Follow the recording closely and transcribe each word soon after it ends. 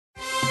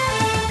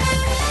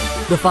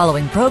The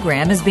following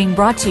program is being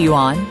brought to you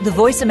on the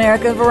Voice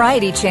America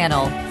Variety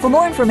Channel. For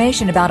more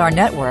information about our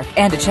network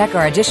and to check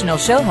our additional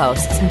show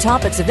hosts and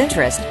topics of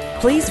interest,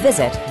 please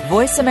visit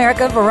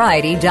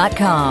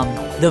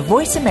voiceamericavariety.com. The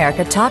Voice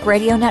America Talk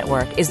Radio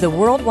Network is the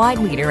worldwide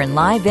leader in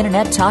live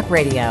Internet talk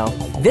radio.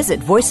 Visit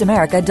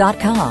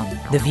voiceamerica.com.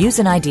 The views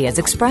and ideas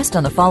expressed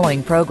on the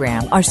following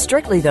program are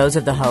strictly those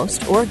of the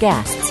host or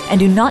guests and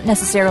do not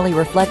necessarily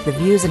reflect the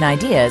views and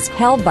ideas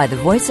held by the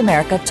Voice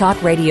America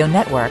Talk Radio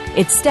Network,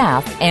 its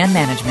staff, and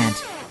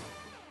management.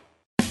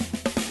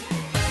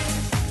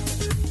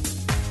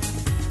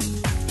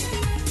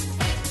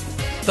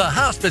 The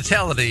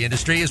hospitality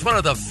industry is one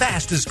of the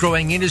fastest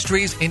growing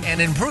industries in an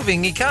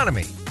improving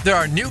economy. There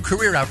are new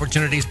career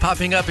opportunities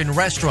popping up in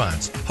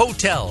restaurants,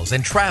 hotels,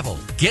 and travel.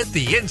 Get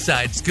the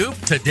inside scoop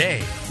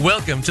today.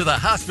 Welcome to the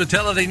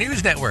Hospitality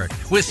News Network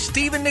with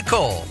Steve and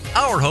Nicole.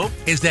 Our hope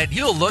is that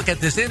you'll look at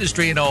this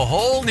industry in a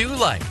whole new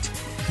light.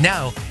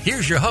 Now,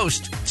 here's your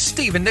host,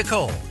 Steve and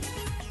Nicole.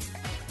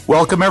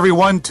 Welcome,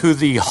 everyone, to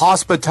the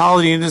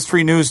Hospitality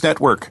Industry News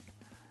Network.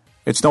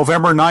 It's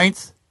November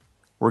 9th.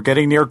 We're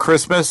getting near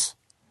Christmas.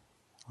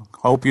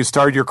 I hope you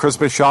started your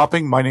Christmas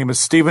shopping. My name is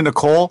Steve and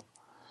Nicole.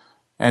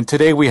 And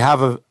today we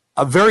have a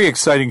very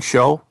exciting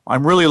show.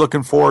 I'm really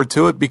looking forward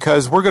to it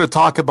because we're going to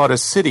talk about a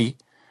city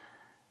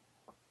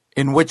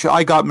in which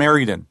I got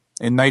married in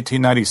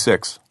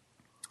 1996.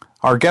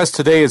 Our guest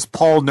today is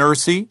Paul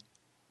Nursey,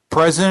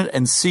 President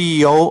and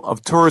CEO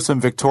of Tourism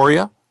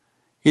Victoria.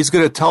 He's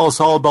going to tell us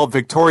all about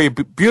Victoria,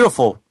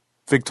 beautiful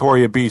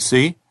Victoria,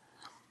 BC.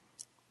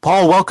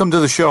 Paul, welcome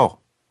to the show.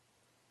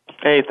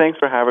 Hey, thanks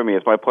for having me.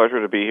 It's my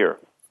pleasure to be here.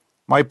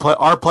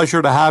 Our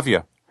pleasure to have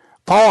you.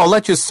 Paul, I'll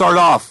let you start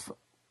off.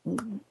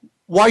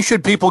 Why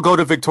should people go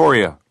to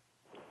Victoria?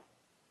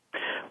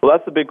 Well,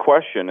 that's the big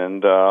question,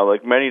 and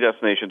like many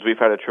destinations, we've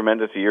had a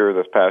tremendous year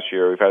this past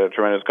year. We've had a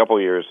tremendous couple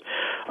of years.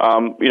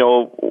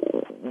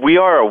 We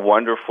are a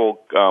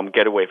wonderful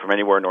getaway from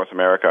anywhere in North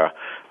America.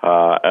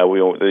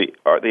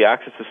 The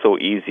access is so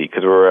easy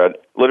because we're at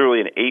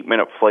literally an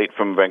 8-minute flight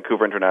from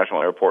Vancouver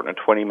International Airport and a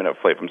 20-minute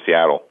flight from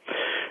Seattle.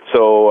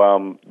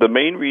 So the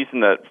main reason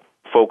that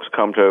folks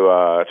come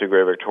to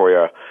Greater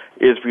Victoria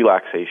is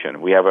relaxation.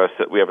 We have an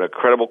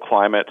incredible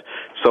climate,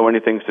 so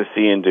many things to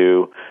see and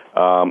do,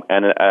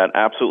 and an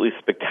absolutely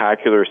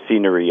spectacular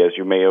scenery, as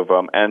you may have,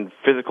 and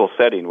physical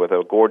setting with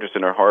a gorgeous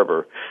inner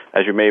harbor,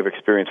 as you may have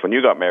experienced when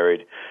you got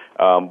married.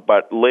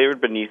 But layered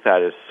beneath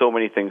that is so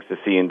many things to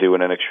see and do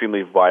in an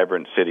extremely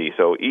vibrant city.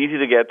 So easy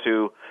to get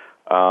to,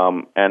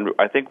 and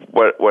I think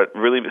what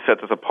really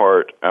sets us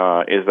apart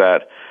is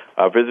that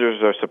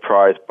visitors are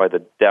surprised by the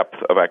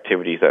depth of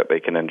activities that they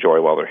can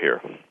enjoy while they're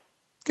here.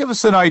 Give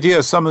us an idea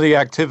of some of the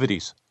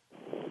activities.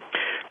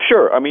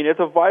 Sure. I mean, it's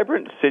a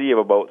vibrant city of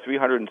about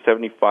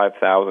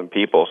 375,000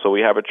 people, so we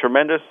have a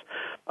tremendous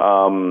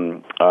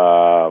kind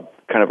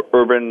of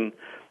urban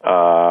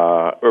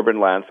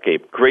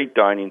landscape, great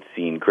dining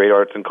scene, great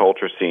arts and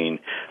culture scene,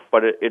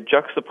 but it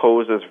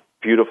juxtaposes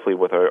beautifully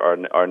with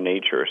our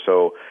nature.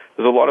 So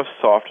there's a lot of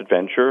soft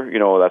adventure.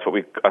 That's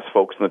what us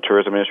folks in the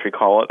tourism industry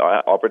call it,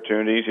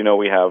 opportunities.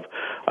 We have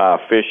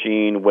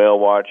fishing, whale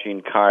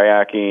watching,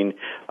 kayaking,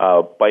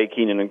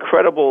 biking, an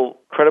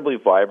incredibly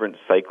vibrant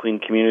cycling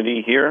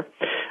community here.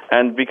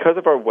 And because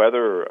of our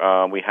weather,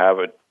 we have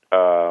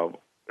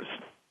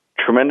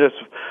tremendous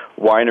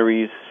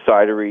wineries,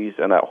 cideries,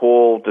 and that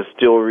whole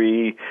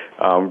distillery,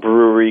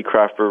 brewery,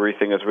 craft brewery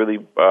thing has really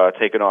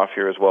taken off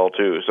here as well,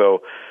 too.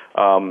 So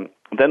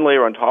then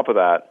layer on top of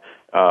that,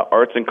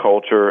 arts and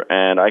culture,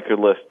 and I could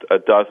list a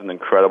dozen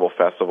incredible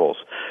festivals.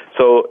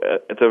 So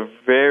it's a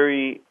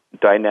very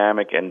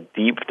dynamic and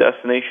deep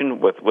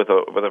destination with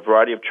a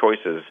variety of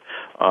choices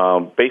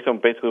based on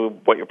basically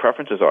what your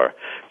preferences are.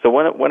 So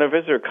when a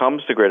visitor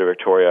comes to Greater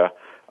Victoria,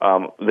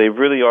 they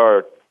really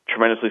are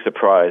tremendously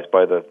surprised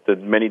by the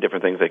many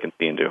different things they can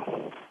see and do.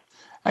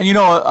 And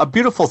a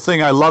beautiful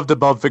thing I loved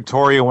about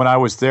Victoria when I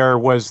was there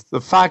was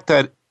the fact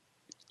that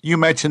you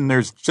mentioned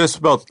there's just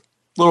about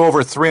a little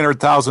over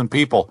 300,000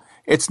 people.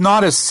 It's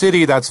not a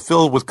city that's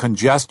filled with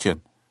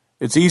congestion.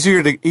 It's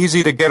easy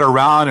to get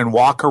around and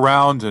walk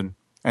around and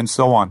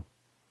so on.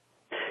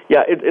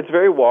 Yeah, it's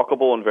very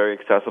walkable and very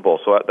accessible.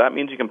 So that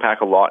means you can pack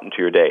a lot into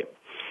your day.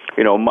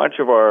 Much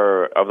of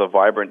the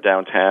vibrant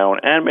downtown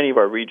and many of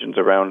our regions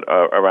around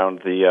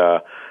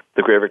the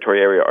Greater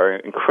Victoria area are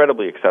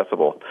incredibly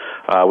accessible.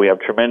 We have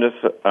tremendous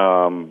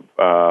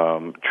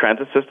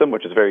transit system,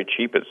 which is very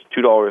cheap. It's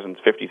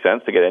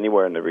 $2.50 to get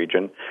anywhere in the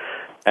region.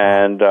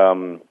 And,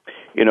 as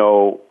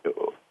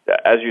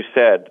you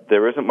said,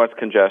 there isn't much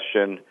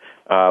congestion.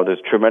 There's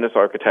tremendous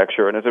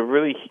architecture, and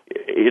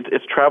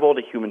it's travel at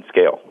a human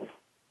scale.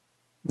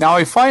 Now,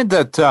 I find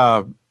that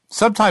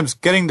sometimes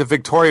getting to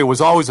Victoria was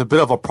always a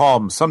bit of a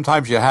problem.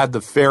 Sometimes you had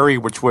the ferry,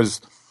 which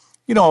was,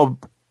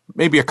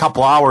 maybe a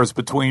couple hours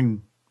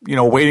between,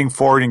 waiting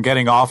for it and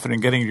getting off it and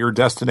getting to your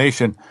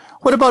destination.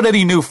 What about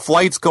any new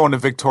flights going to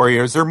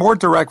Victoria? Is there more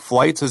direct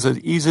flights? Is it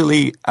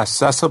easily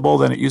accessible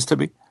than it used to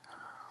be?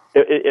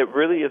 It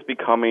really is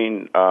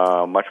becoming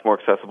much more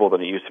accessible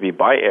than it used to be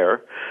by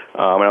air,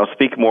 and I'll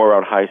speak more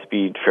around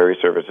high-speed ferry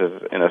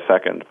services in a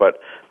second. But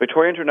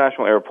Victoria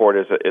International Airport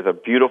is a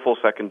beautiful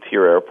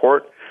second-tier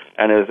airport,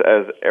 and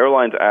as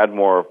airlines add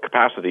more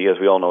capacity, as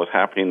we all know is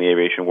happening in the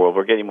aviation world,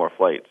 we're getting more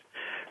flights.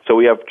 So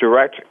we have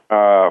direct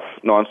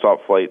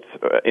nonstop flights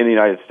in the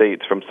United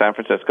States from San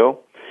Francisco,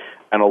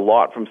 and a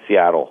lot from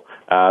Seattle.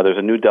 There's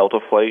a new Delta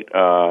flight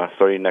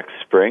starting next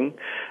spring,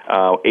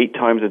 8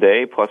 times a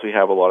day, plus we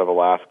have a lot of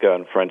Alaska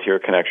and Frontier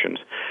connections.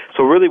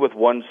 So really with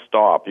one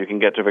stop, you can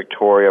get to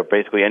Victoria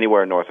basically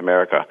anywhere in North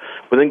America.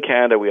 Within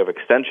Canada, we have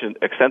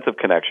extensive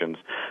connections,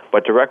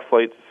 but direct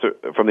flights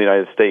from the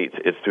United States,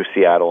 it's through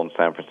Seattle and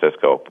San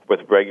Francisco with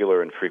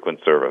regular and frequent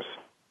service.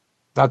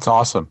 That's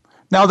awesome.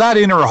 Now, that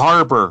Inner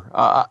Harbor,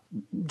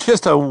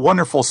 just a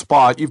wonderful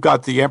spot. You've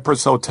got the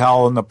Empress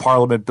Hotel and the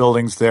Parliament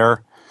buildings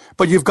there.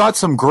 But you've got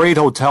some great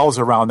hotels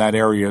around that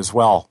area as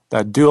well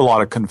that do a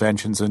lot of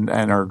conventions and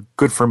are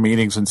good for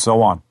meetings and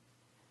so on.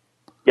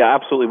 Yeah,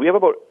 absolutely. We have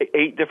about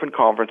 8 different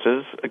conference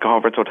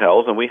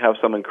hotels, and we have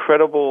some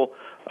incredible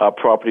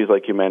properties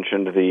like you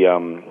mentioned, the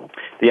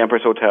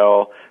Empress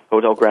Hotel,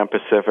 Hotel Grand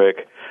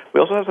Pacific. We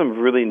also have some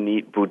really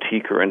neat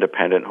boutique or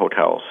independent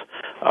hotels.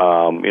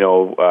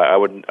 I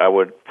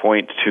would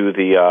point to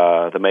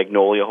the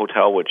Magnolia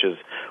Hotel, which is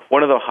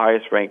one of the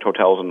highest ranked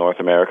hotels in North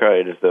America.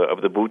 It is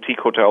the boutique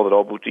hotel that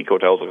all boutique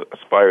hotels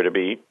aspire to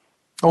be.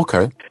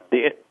 Okay.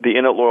 The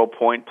Inn at Laurel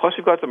Point. Plus,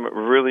 we've got some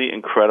really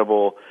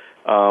incredible,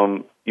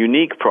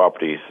 unique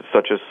properties,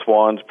 such as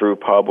Swan's Brew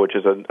Pub, which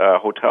is a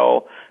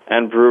hotel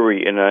and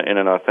brewery in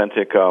an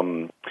authentic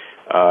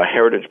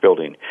heritage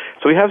building.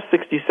 So we have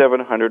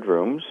 6,700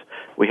 rooms.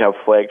 We have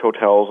flagged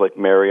hotels like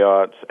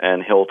Marriott's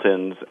and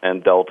Hilton's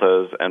and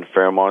Delta's and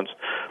Fairmont's.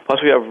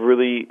 Plus we have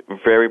really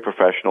very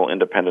professional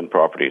independent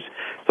properties.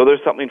 So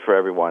there's something for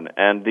everyone.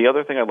 And the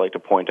other thing I'd like to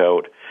point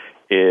out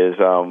is,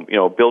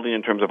 building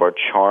in terms of our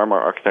charm,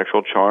 our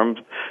architectural charms,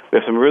 we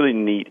have some really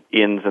neat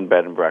inns and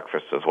bed and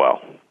breakfasts as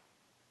well.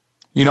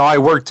 I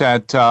worked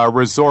at a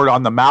resort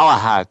on the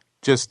Malahat,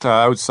 just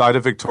outside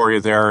of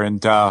Victoria there,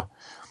 and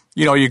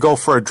you go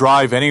for a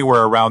drive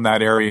anywhere around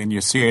that area, and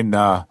you're seeing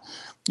the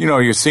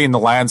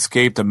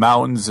landscape, the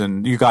mountains,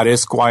 and you got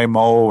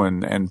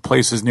Esquimalt and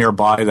places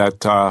nearby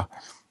that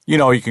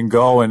you can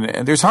go,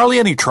 and there's hardly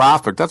any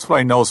traffic. That's what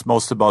I know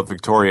most about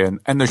Victoria,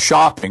 and the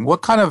shopping.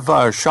 What kind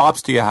of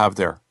shops do you have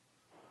there?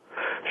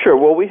 Sure.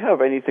 Well, we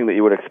have anything that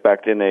you would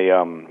expect in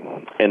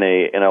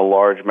a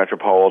large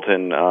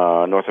metropolitan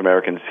North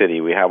American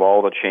city. We have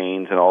all the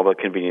chains and all the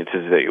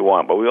conveniences that you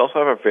want, but we also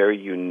have a very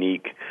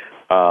unique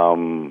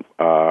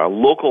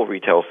local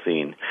retail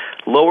scene.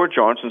 Lower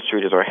Johnson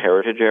Street is our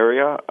heritage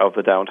area of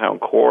the downtown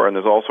core, and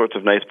there's all sorts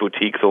of nice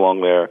boutiques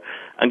along there.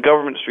 And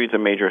Government Street's a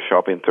major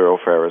shopping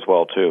thoroughfare as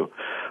well, too.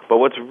 But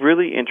what's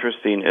really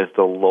interesting is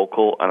the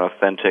local and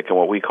authentic and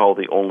what we call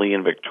the only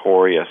in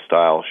Victoria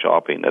style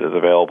shopping that is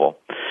available.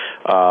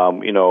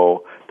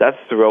 That's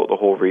throughout the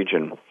whole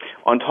region.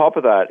 On top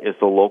of that is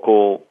the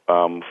local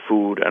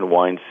food and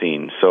wine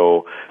scene.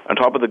 So on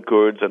top of the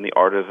goods and the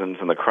artisans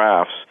and the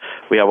crafts,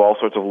 we have all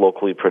sorts of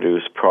locally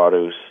produced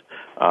produce,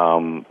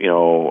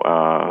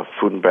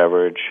 food and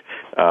beverage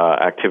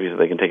activities that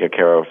they can take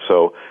care of.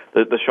 So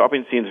the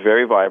shopping scene is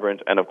very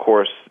vibrant, and of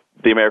course,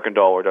 the American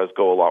dollar does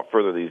go a lot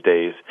further these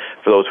days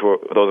for those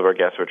of our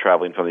guests who are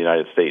traveling from the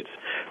United States.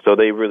 So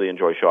they really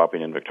enjoy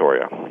shopping in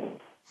Victoria.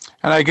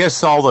 And I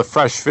guess all the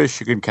fresh fish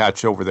you can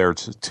catch over there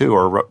too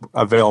are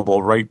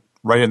available right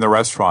in the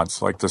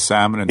restaurants, like the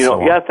salmon and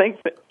so on.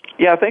 Thanks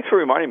for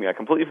reminding me. I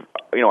completely,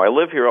 I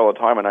live here all the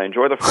time, and I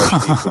enjoy the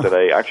fresh seafood that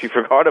I actually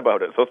forgot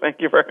about it. So thank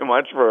you very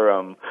much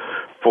for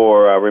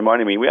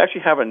reminding me. We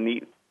actually have a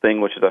neat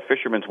thing, which is a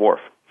fisherman's wharf,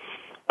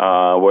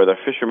 where the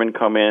fishermen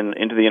come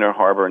into the Inner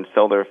Harbor and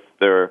sell their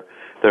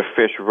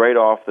fish right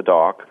off the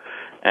dock.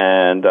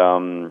 And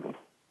on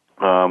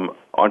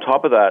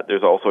top of that,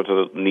 there's all sorts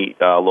of neat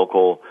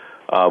local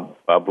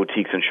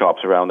boutiques and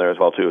shops around there as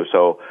well too.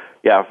 So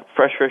yeah,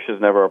 fresh fish is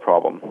never a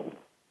problem.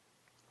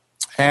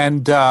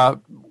 And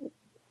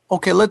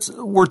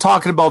we're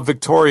talking about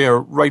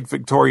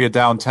Victoria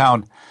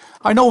downtown.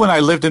 I know when I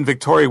lived in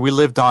Victoria, we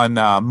lived on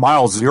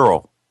Mile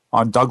Zero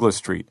on Douglas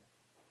Street.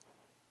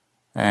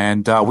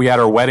 And we had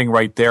our wedding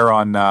right there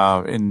on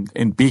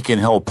in Beacon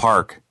Hill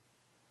Park,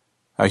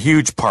 a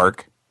huge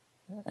park.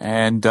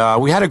 And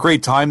we had a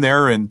great time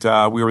there, and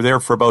we were there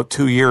for about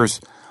 2 years.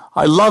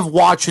 I love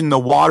watching the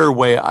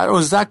waterway.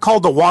 Is that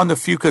called the Juan de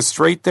Fuca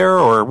Strait there,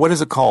 or what is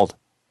it called?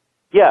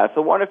 Yeah, it's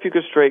the Juan de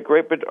Fuca Strait,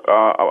 great bit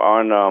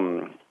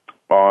on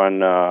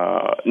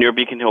near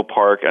Beacon Hill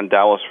Park and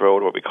Dallas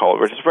Road, what we call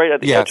it, which is right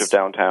at the edge of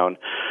downtown,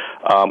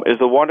 is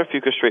the Juan de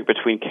Fuca Strait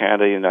between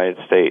Canada and the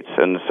United States.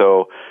 And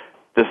so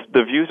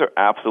the views are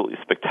absolutely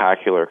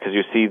spectacular because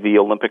you see the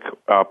Olympic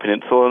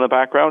Peninsula in the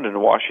background in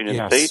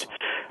Washington State.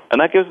 And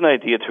that gives an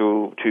idea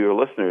to your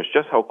listeners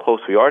just how close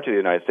we are to the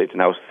United States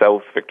and how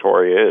south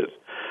Victoria is.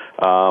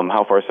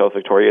 how far south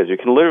Victoria is. You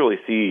can literally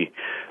see,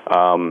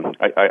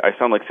 I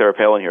sound like Sarah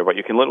Palin here, but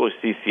you can literally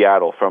see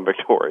Seattle from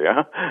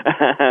Victoria.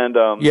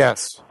 And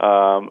yes.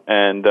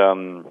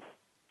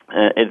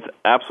 It's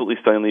absolutely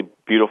stunningly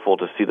beautiful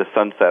to see the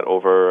sunset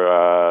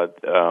over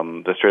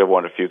the Strait of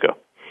Juan de Fuca.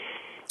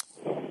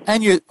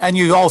 And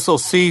you also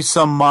see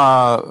some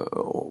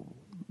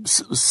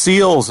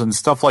seals and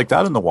stuff like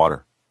that in the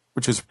water,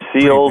 which is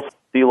seals,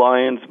 sea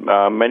lions,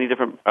 many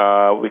different.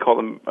 We call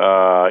them,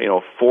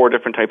 4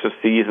 different types of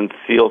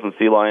seals and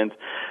sea lions,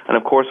 and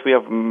of course we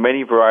have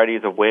many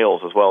varieties of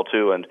whales as well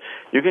too. And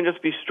you can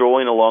just be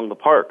strolling along the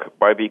park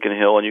by Beacon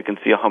Hill, and you can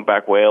see a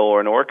humpback whale or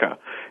an orca.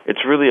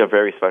 It's really a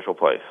very special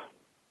place.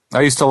 I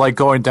used to like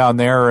going down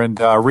there and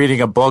reading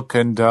a book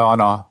and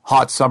on a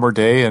hot summer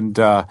day. And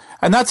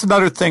that's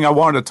another thing I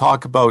wanted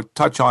to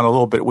touch on a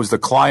little bit, was the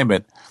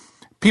climate.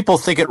 People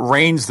think it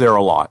rains there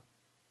a lot.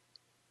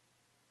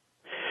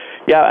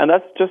 Yeah, and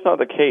that's just not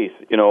the case.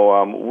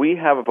 We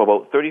have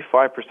about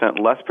 35%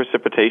 less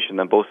precipitation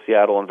than both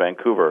Seattle and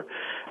Vancouver.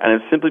 And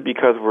it's simply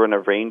because we're in a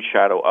rain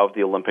shadow of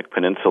the Olympic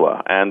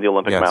Peninsula and the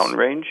Olympic Mountain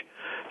Range.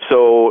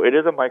 So it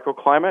is a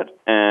microclimate,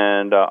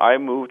 and I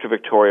moved to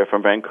Victoria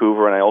from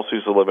Vancouver, and I also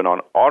used to live in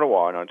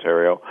Ottawa in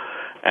Ontario,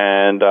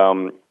 and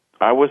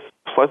I was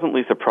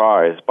pleasantly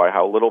surprised by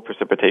how little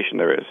precipitation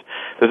there is.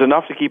 There's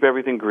enough to keep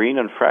everything green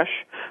and fresh,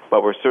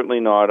 but we're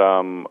certainly not,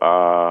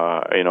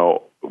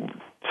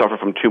 suffer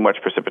from too much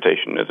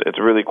precipitation. It's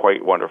really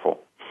quite wonderful.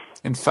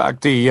 In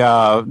fact,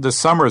 the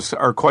summers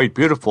are quite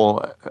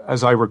beautiful,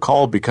 as I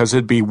recall, because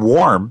it'd be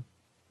warm,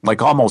 like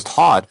almost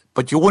hot,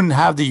 but you wouldn't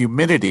have the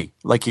humidity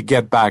like you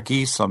get back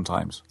east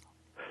sometimes.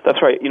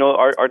 That's right.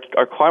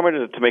 Our climate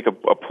is, to make a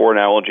poor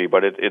analogy,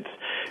 but it's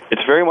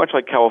very much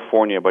like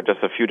California, but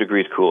just a few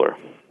degrees cooler.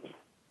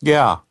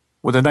 Yeah,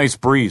 with a nice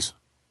breeze.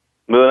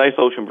 With a nice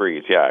ocean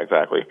breeze, yeah,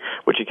 exactly,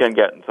 which you can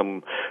get in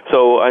some.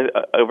 So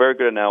a very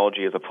good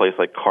analogy is a place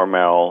like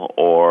Carmel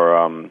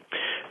or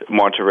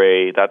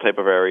Monterey, that type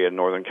of area in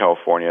Northern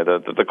California.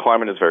 The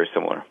climate is very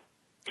similar.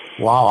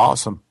 Wow,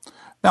 awesome.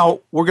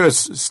 Now, we're going to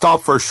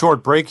stop for a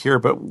short break here,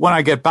 but when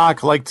I get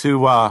back, I'd like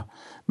to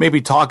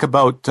maybe talk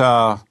about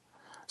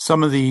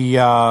some of the,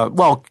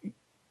 about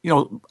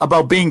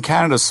being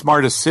Canada's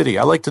smartest city.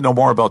 I'd like to know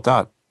more about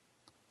that.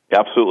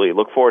 Absolutely.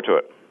 Look forward to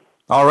it.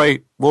 All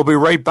right. We'll be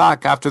right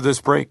back after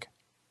this break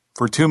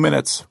for 2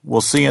 minutes.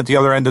 We'll see you at the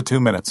other end of 2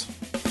 minutes.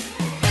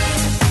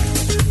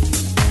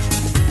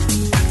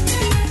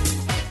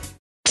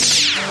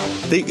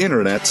 The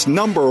Internet's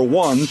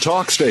 #1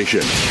 talk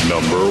station.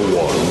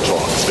 #1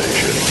 talk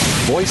station.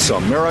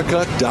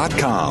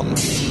 VoiceAmerica.com.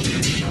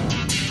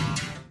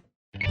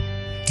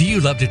 Do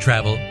you love to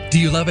travel? Do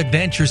you love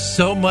adventure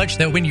so much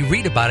that when you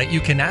read about it, you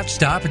cannot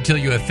stop until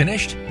you have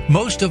finished?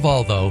 Most of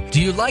all, though,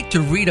 do you like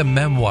to read a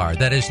memoir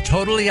that is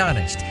totally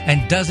honest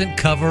and doesn't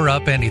cover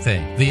up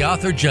anything? The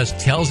author just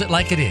tells it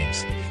like it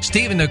is.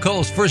 Stephen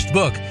Nicole's first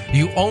book,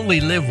 You Only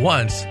Live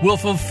Once, will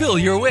fulfill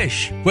your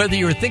wish. Whether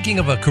you're thinking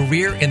of a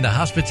career in the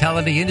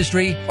hospitality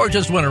industry or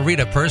just want to read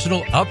a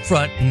personal,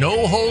 upfront,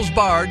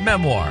 no-holds-barred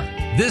memoir,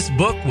 this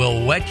book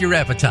will whet your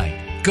appetite.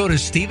 Go to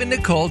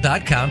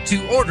StephenNicole.com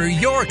to order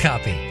your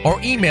copy or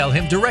email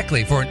him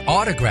directly for an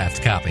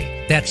autographed copy.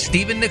 That's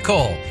Stephen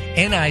Nicole,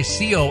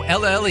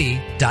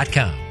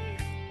 NICOLLE.com.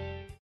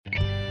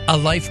 A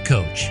life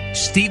coach,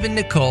 Stephen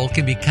Nicole,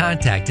 can be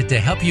contacted to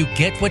help you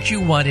get what you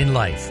want in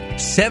life.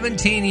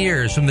 17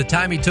 years from the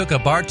time he took a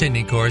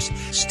bartending course,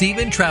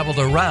 Stephen traveled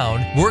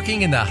around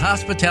working in the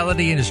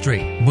hospitality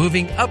industry,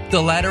 moving up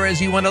the ladder as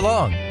he went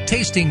along,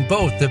 tasting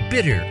both the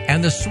bitter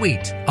and the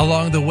sweet.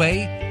 Along the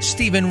way,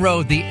 Stephen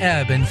rode the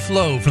ebb and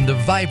flow from the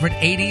vibrant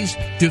 80s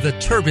through the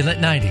turbulent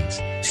 90s.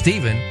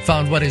 Stephen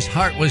found what his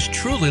heart was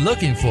truly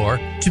looking for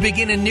to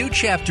begin a new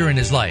chapter in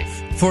his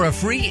life. For a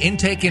free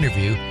intake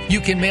interview,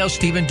 you can mail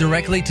Stephen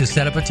directly to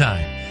set up a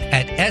time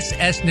at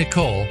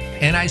ssnicole,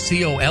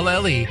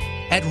 NICOLLE,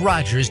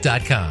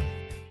 @Rogers.com.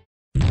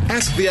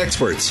 Ask the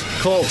experts.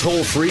 Call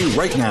toll-free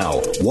right now,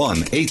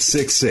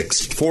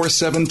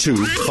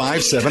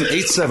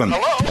 1-866-472-5787.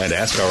 And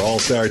ask our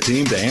All-Star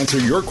team to answer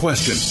your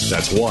question.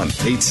 That's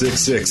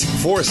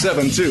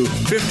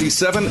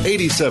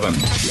 1-866-472-5787.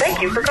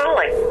 Thank you for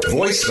calling.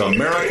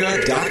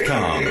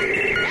 VoiceAmerica.com.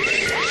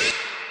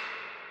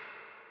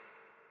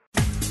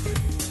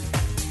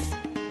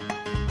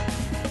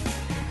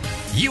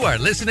 You are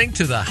listening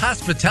to the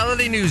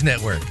Hospitality News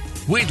Network.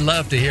 We'd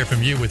love to hear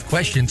from you with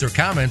questions or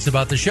comments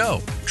about the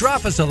show.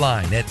 Drop us a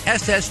line at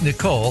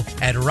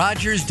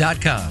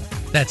ssnicole@Rogers.com.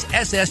 That's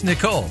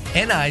ssnicole,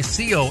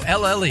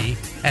 NICOLLE,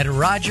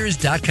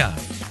 @Rogers.com.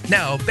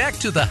 Now, back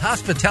to the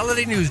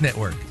Hospitality News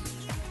Network.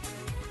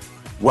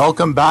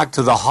 Welcome back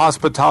to the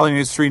Hospitality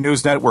Industry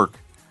News Network.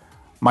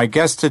 My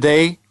guest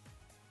today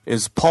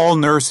is Paul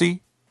Nursey,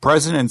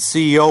 President and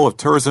CEO of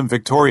Tourism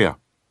Victoria.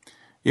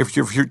 If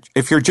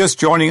you're just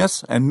joining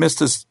us and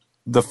missed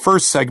the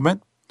first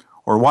segment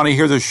or want to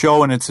hear the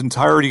show in its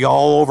entirety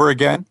all over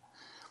again,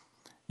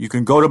 you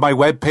can go to my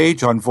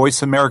webpage on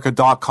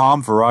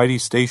voiceamerica.com variety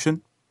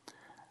station.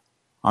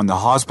 on the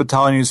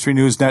Hospitality Industry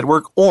News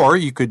Network, or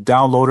you could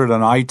download it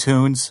on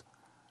iTunes,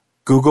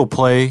 Google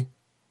Play,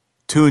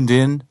 Tuned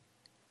In,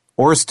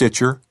 or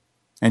Stitcher,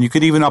 and you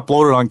could even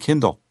upload it on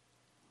Kindle.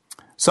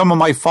 Some of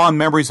my fond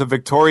memories of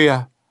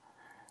Victoria,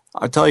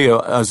 I tell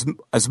you,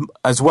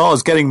 as well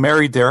as getting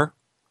married there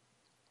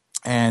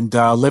and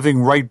living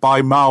right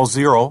by Mile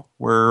Zero,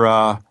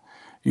 where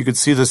you could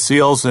see the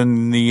seals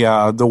and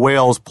the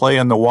whales play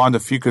on the Juan de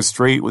Fuca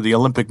Strait with the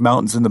Olympic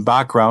Mountains in the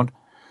background.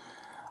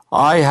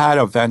 I had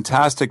a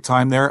fantastic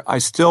time there. I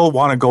still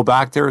want to go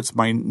back there.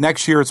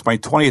 Next year. It's my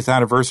 20th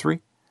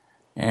anniversary,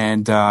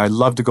 and I'd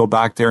love to go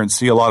back there and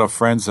see a lot of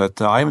friends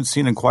that I haven't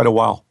seen in quite a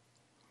while.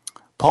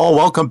 Paul,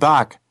 welcome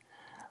back.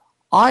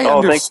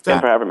 Thanks again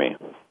for having me.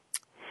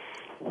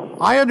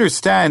 I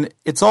understand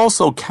it's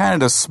also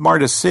Canada's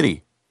smartest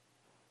city.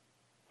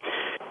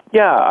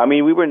 Yeah, I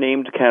mean, we were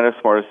named Canada's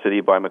smartest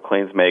city by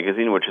Maclean's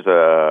Magazine, which is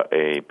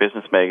a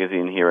business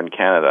magazine here in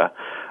Canada.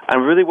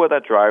 And really what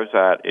that drives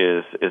at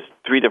is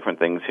three different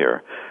things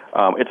here.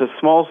 It's a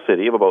small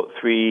city of about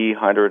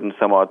 300 and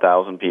some odd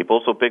thousand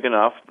people, so big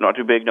enough, not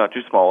too big, not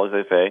too small, as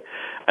they say.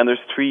 And there's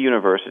 3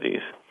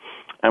 universities.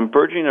 And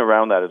burgeoning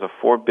around that is a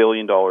 $4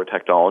 billion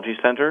technology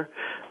center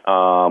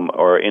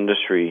or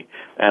industry.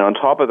 And on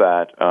top of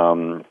that,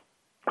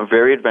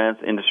 very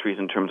advanced industries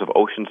in terms of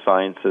ocean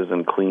sciences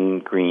and clean,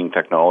 green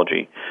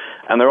technology.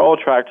 And they're all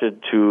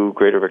attracted to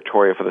Greater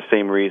Victoria for the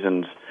same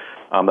reasons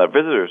that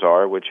visitors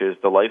are, which is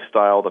the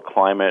lifestyle, the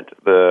climate,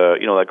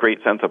 that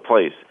great sense of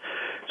place.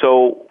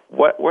 So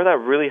where that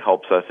really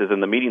helps us is in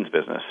the meetings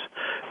business,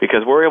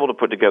 because we're able to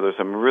put together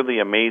some really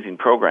amazing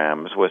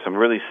programs with some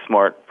really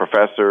smart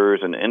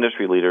professors and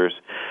industry leaders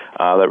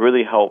that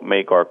really help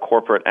make our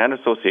corporate and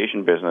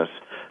association business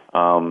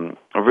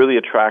really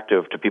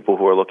attractive to people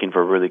who are looking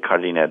for really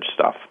cutting-edge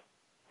stuff.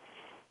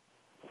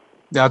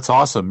 That's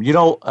awesome.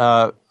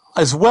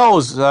 As well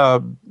as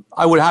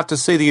I would have to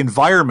say the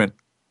environment.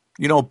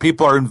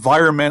 People are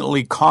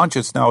environmentally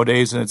conscious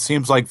nowadays, and it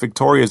seems like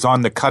Victoria is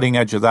on the cutting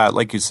edge of that,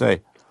 like you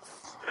say.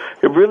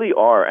 It really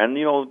are. And,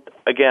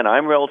 again,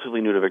 I'm relatively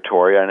new to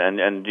Victoria,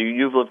 and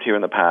you've lived here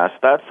in the past.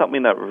 That's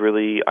something that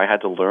really I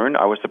had to learn.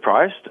 I was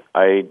surprised.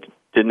 I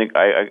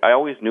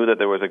always knew that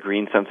there was a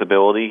green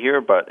sensibility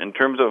here, but in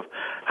terms of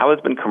how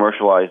it's been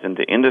commercialized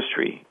into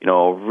industry,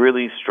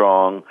 really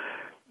strong,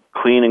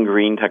 clean and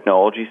green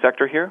technology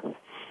sector here.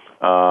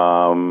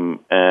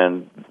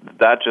 And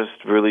that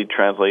just really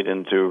translates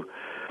into,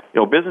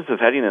 businesses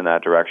heading in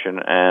that direction,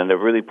 and it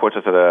really puts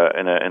us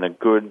in a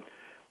good,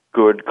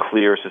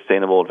 clear,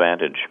 sustainable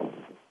advantage.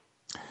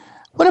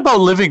 What about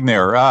living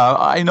there?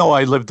 I know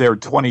I lived there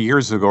 20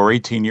 years ago or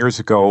 18 years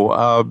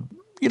ago.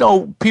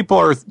 People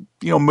are,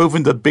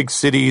 moving to big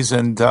cities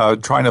and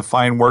trying to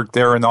find work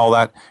there and all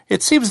that.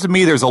 It seems to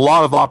me there's a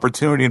lot of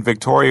opportunity in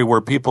Victoria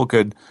where people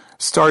could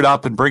start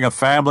up and bring a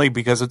family,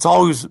 because it's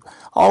always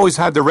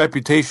had the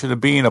reputation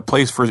of being a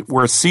place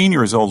where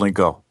seniors only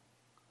go.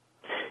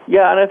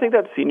 Yeah, and I think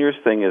that seniors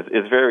thing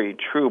is very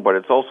true, but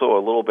it's also a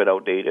little bit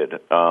outdated.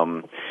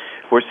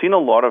 We're seeing a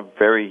lot of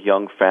very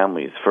young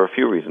families for a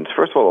few reasons.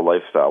 First of all, the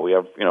lifestyle. We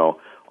have,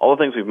 all the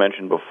things we've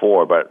mentioned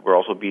before, but we're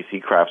also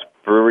BC Crafts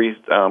Breweries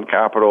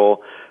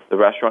capital. The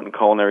restaurant and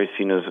culinary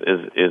scene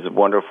is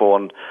wonderful,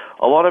 and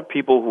a lot of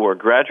people who are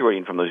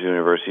graduating from those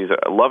universities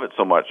love it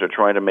so much. They're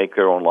trying to make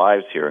their own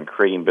lives here and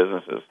creating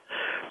businesses.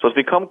 So it's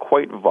become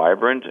quite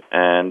vibrant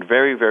and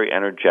very, very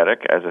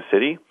energetic as a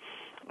city.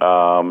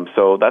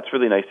 So that's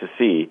really nice to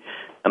see,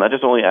 and that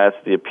just only adds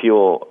to the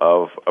appeal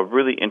of a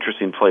really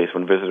interesting place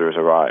when visitors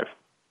arrive.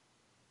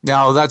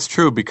 Now, that's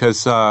true,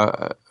 because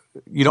I'm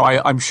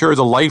sure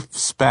the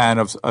lifespan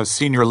of a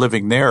senior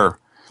living there,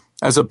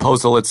 as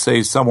opposed to, let's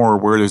say, somewhere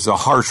where there's a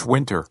harsh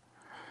winter.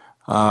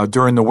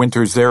 During the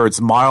winters there, it's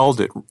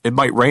mild. It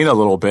might rain a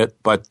little bit,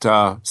 but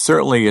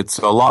certainly it's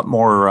a lot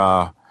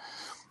more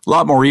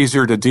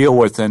easier to deal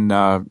with than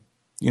a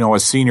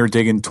senior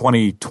digging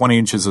 20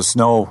 inches of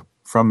snow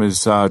from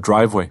his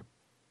driveway.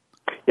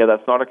 Yeah,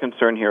 that's not a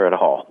concern here at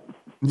all.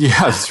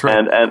 Yeah, that's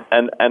right.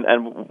 And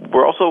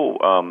we're also,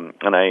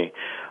 and I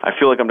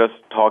feel like I'm just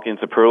talking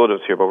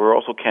superlatives here, but we're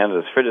also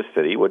Canada's fittest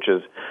city, which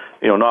is,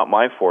 not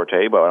my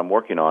forte, but I'm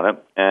working on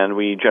it. And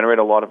we generate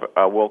a lot of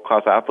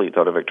world-class athletes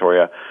out of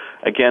Victoria,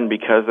 again,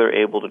 because they're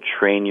able to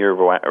train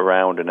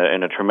year-round in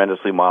a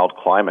tremendously mild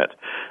climate.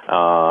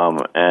 So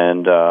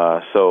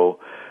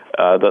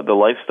the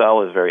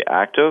lifestyle is very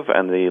active,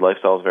 and the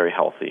lifestyle is very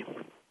healthy.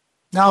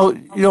 Now,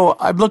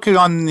 I'm looking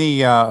on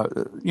the,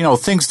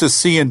 things to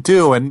see and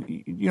do, and,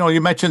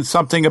 you mentioned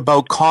something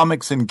about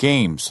comics and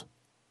games.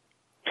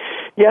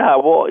 Yeah,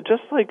 well,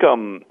 just like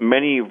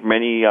many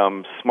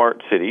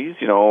smart cities,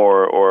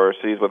 or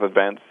cities with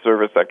advanced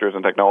service sectors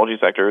and technology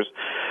sectors,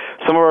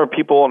 some of our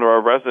people and our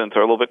residents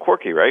are a little bit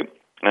quirky, right?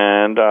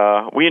 And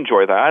we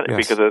enjoy that, yes,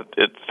 because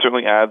it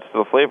certainly adds to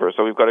the flavor.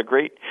 So we've got a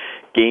great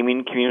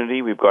gaming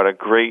community. We've got a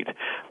great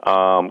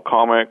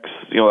comics,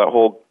 that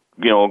whole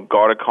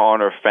Godicon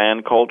or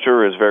fan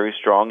culture is very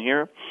strong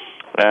here.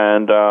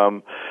 And,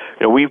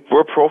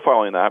 we're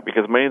profiling that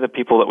because many of the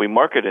people that we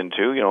market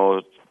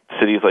into,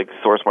 cities like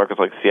source markets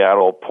like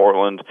Seattle,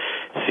 Portland,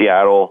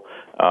 Seattle,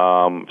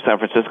 San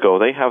Francisco,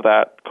 they have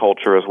that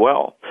culture as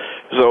well.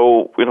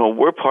 So,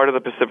 we're part of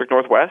the Pacific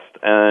Northwest,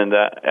 and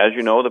as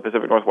you know, the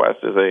Pacific Northwest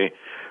is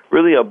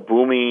really a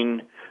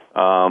booming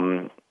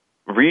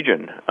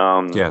region.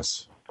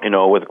 Yes.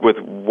 With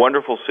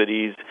wonderful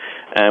cities,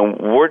 and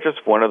we're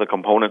just one of the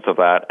components of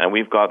that, and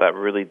we've got that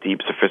really deep,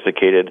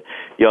 sophisticated,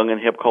 young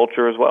and hip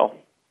culture as well.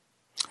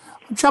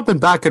 I'm jumping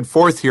back and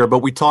forth here, but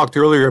we talked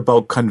earlier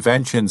about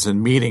conventions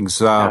and meetings.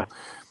 Who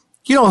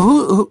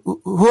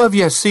have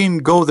you seen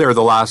go there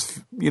the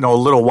last,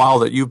 little while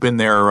that you've been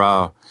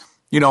there?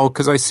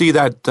 Because I see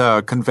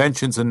that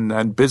conventions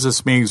and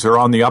business meetings are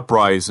on the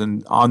uprise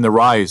and on the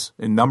rise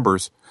in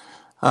numbers.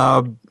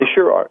 They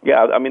sure are.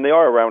 Yeah, I mean, they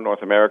are around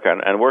North America,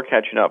 and we're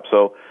catching up.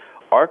 So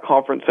our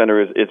conference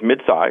center is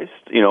mid-sized.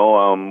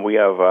 We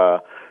have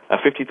a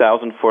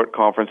 50,000-foot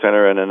conference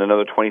center and then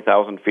another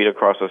 20,000 feet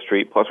across the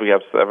street, plus we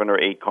have 7 or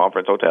 8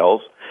 conference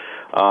hotels.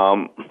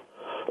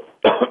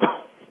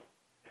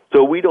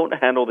 So we don't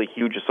handle the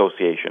huge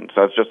associations.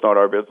 That's just not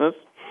our business.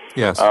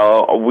 Yes.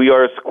 We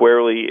are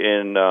squarely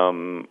in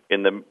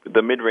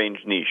the mid-range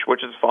niche,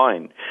 which is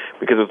fine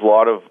because there's a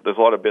lot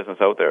of business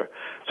out there.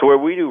 So where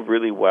we do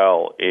really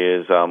well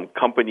is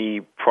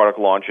company product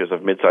launches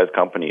of mid-sized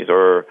companies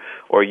or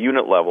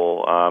unit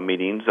level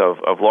meetings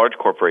of large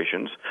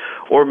corporations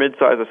or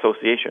mid-sized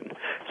association.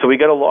 So we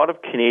get a lot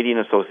of Canadian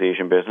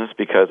association business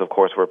because, of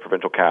course, we're a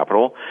provincial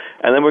capital,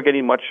 and then we're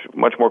getting much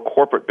more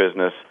corporate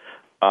business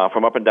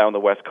from up and down the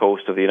west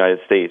coast of the United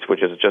States,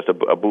 which is just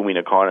a booming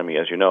economy,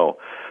 as you know.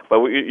 But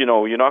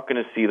you're not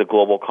going to see the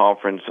global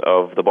conference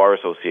of the Bar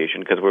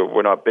Association because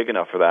we're not big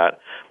enough for that.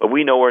 But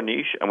we know our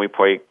niche, and we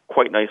play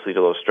quite nicely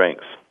to those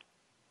strengths.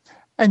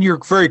 And you're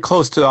very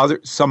close to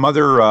some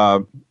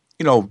other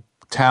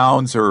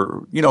towns,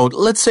 or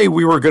let's say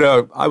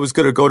I was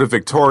gonna go to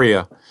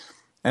Victoria,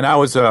 and I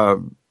was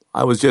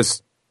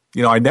just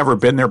I'd never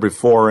been there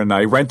before, and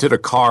I rented a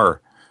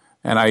car.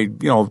 And I,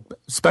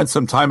 spent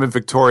some time in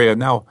Victoria.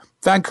 Now,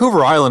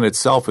 Vancouver Island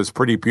itself is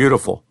pretty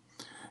beautiful.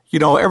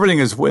 Everything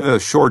is within a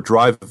short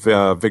drive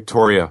of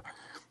Victoria.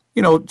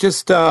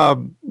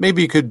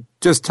 Maybe you could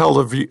just tell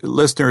the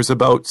listeners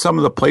about some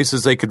of the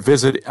places they could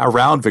visit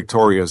around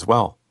Victoria as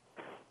well.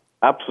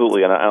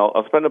 Absolutely, and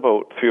I'll spend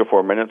about 3 or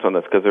 4 minutes on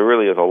this because there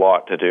really is a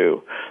lot to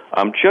do.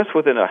 Just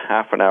within a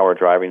half an hour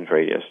driving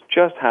radius,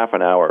 just half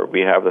an hour,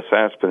 we have the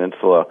Sandwich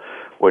Peninsula,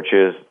 which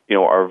is,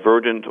 our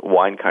verdant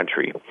wine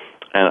country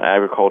and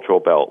agricultural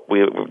belt.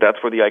 That's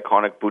where the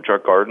iconic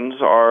Butchart Gardens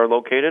are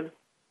located.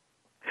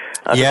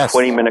 That's yes. A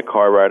 20-minute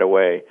car ride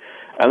away.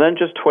 And then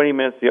just 20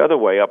 minutes the other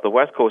way, up the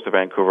west coast of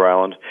Vancouver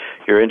Island,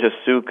 you're into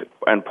Souk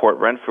and Port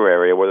Renfrew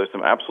area, where there's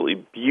some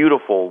absolutely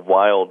beautiful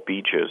wild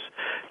beaches.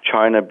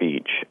 China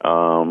Beach,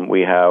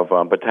 we have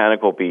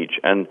Botanical Beach,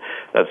 and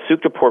that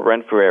Souk to Port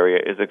Renfrew area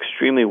is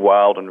extremely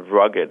wild and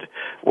rugged,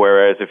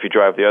 whereas if you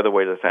drive the other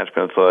way to the Sandwich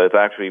Peninsula, it's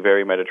actually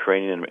very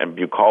Mediterranean and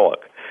bucolic.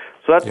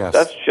 So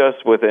that's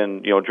just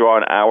within, draw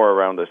an hour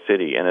around the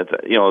city, and it's,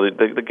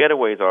 the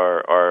getaways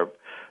are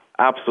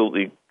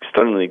absolutely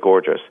stunningly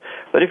gorgeous.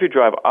 But if you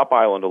drive up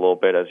island a little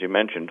bit, as you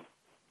mentioned,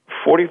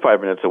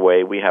 45 minutes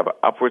away, we have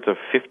upwards of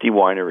 50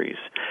 wineries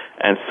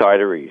and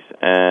cideries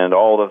and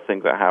all the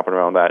things that happen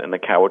around that in the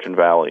Cowichan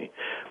Valley,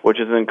 which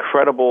is an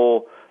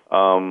incredible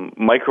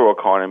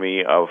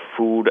microeconomy of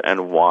food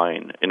and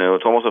wine.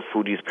 It's almost a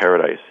foodie's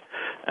paradise.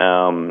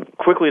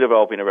 Quickly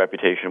developing a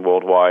reputation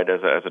worldwide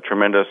as a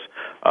tremendous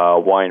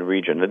wine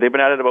region. They've been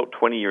at it about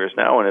 20 years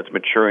now, and it's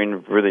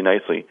maturing really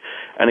nicely.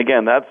 And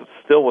again, that's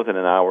still within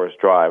an hour's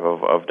drive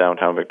of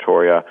downtown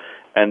Victoria.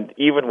 And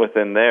even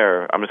within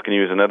there, I'm just going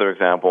to use another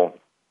example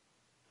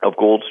of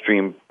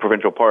Goldstream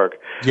Provincial Park,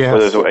 yes.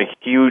 where there's a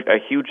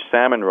huge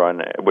salmon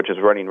run, which is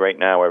running right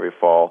now every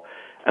fall,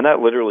 and that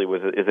literally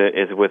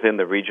is within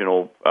the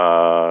regional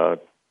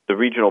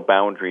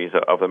boundaries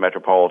of the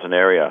metropolitan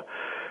area.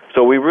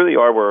 So we really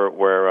are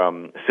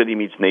where city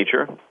meets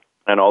nature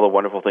and all the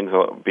wonderful things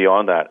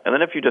beyond that. And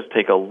then if you just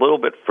take a little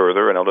bit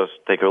further, and I'll just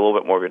take a little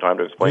bit more of your time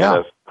to explain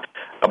this,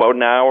 about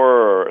an hour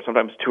or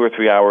sometimes 2 or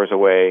 3 hours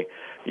away,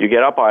 you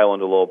get up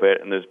island a little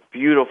bit, and there's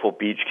beautiful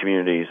beach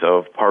communities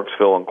of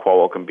Parksville and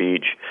Qualicum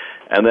Beach.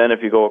 And then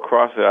if you go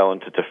across the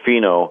island to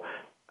Tofino,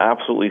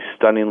 absolutely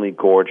stunningly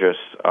gorgeous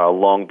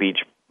Long Beach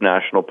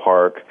National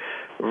Park,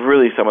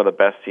 really some of the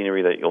best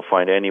scenery that you'll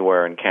find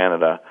anywhere in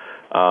Canada.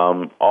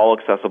 All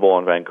accessible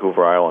on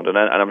Vancouver Island. And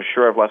I'm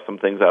sure I've left some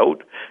things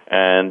out,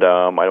 and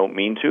I don't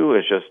mean to.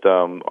 It's just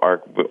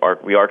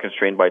we are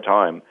constrained by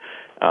time.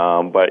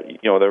 But,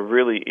 there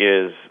really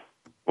is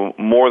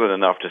more than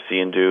enough to see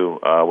and do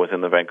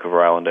within the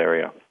Vancouver Island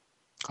area.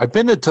 I've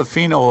been to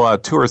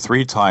Tofino 2 or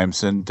 3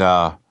 times, and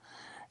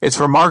it's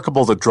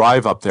remarkable the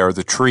drive up there,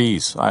 the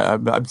trees.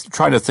 I'm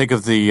trying to think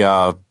of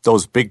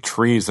those big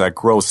trees that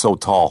grow so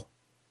tall.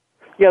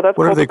 Yeah, that's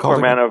what called the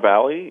Cormana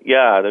Valley.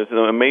 Yeah, there's an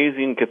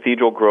amazing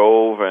Cathedral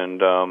Grove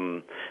and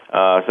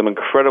some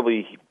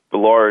incredibly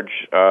large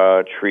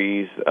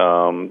trees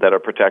that are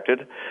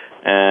protected.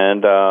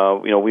 And,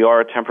 we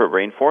are a temperate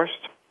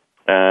rainforest.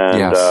 And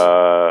yes.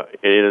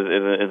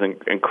 It is an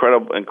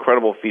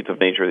incredible feats of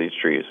nature, these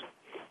trees.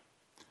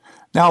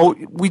 Now,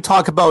 we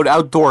talk about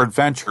outdoor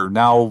adventure.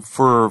 Now,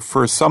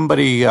 for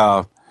somebody,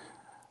 who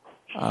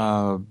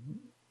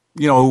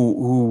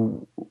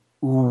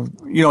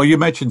you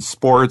mentioned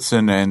sports,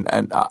 and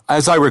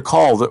as I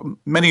recall,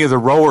 many of the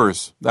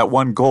rowers that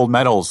won gold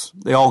medals,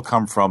 they all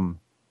come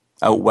from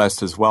out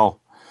west as well.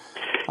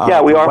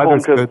 Yeah, we are home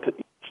because.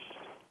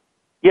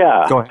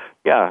 Yeah. Go ahead.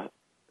 Yeah.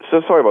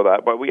 So sorry about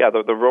that, but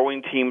the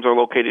rowing teams are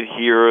located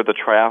here. The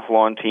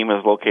triathlon team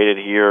is located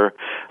here.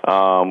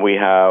 We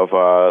have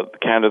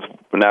Canada's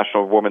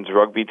national women's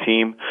rugby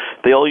team.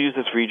 They all use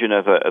this region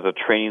as a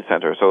training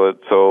center.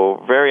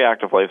 So very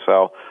active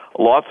lifestyle.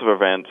 Lots of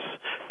events,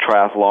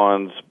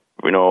 triathlons,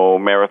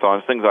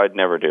 marathons, things I'd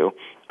never do.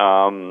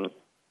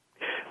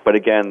 But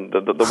again,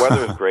 the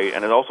weather is great,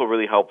 and it also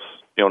really helps.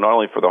 Not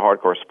only for the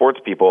hardcore sports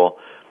people,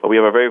 but we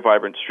have a very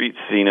vibrant street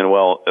scene as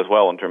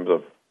well in terms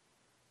of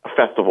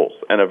festivals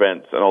and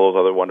events and all those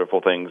other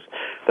wonderful things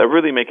that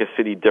really make a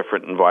city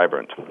different and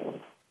vibrant.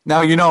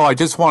 Now, I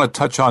just want to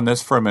touch on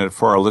this for a minute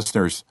for our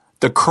listeners.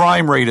 The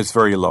crime rate is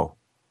very low.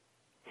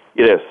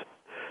 It is.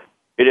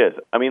 It is.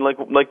 I mean, like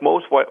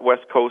most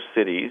West Coast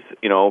cities,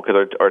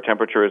 because our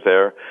temperature is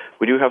there,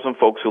 we do have some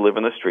folks who live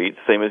in the streets,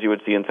 same as you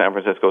would see in San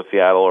Francisco,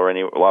 Seattle, or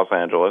Los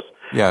Angeles.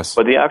 Yes.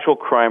 But the actual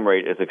crime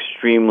rate is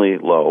extremely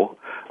low.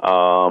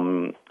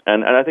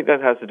 And I think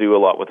that has to do a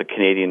lot with the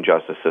Canadian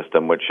justice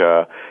system, which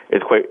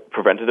is quite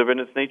preventative in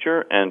its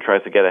nature and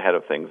tries to get ahead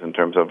of things in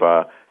terms of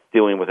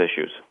dealing with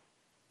issues.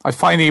 I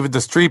find even the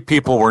street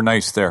people were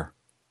nice there.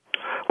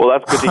 Well,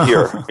 that's good to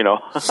hear.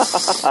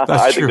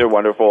 I think they're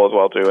wonderful as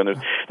well too.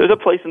 And there's a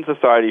place in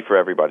society for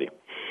everybody.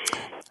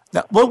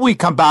 Now, when we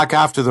come back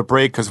after the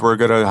break, because we're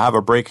going to have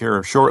a break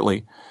here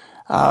shortly,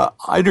 I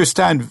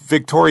understand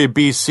Victoria,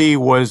 BC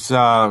was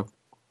the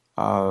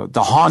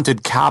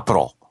haunted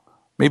capital.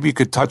 Maybe you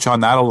could touch on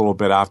that a little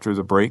bit after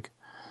the break.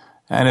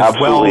 And as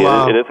Absolutely.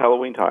 well, it is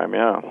Halloween time,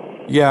 yeah.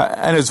 Yeah,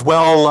 and as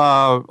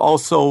well,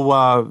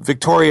 also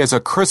Victoria as a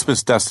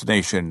Christmas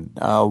destination.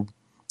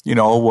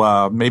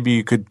 Maybe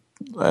you could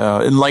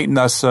enlighten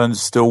us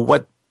as to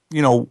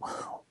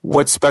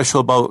what's special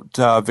about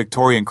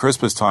Victoria and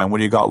Christmas time. What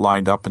do you got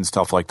lined up and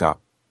stuff like that?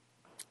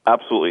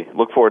 Absolutely.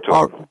 Look forward to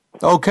it.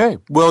 Okay.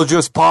 We'll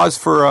just pause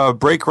for a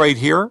break right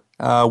here.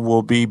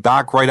 We'll be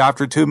back right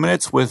after 2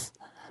 minutes with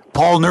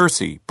Paul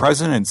Nursey,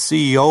 President and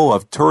CEO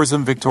of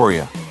Tourism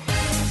Victoria.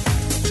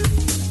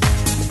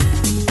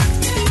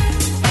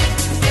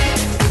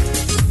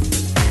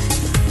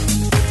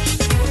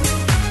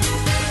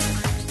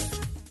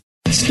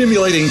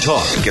 Stimulating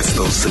talk. Gets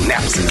those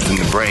synapses in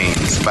the brain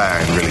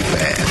firing really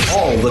fast.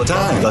 All the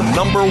time. The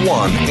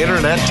 #1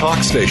 Internet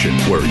talk station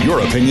where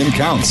your opinion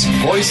counts.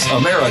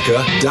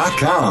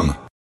 VoiceAmerica.com.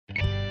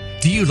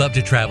 Do you love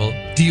to travel?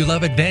 Do you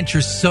love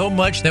adventure so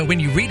much that when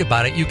you read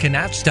about it, you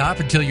cannot stop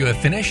until you have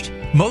finished?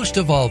 Most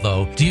of all,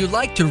 though, do you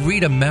like to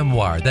read a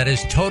memoir that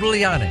is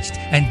totally honest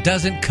and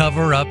doesn't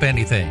cover up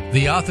anything?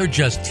 The author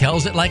just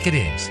tells it like it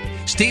is.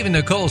 Stephen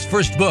Nicole's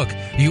first book,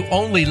 You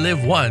Only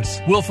Live Once,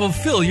 will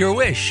fulfill your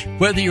wish.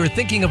 Whether you're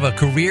thinking of a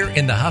career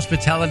in the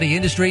hospitality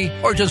industry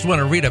or just want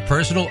to read a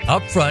personal,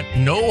 upfront,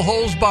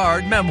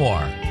 no-holds-barred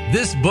memoir,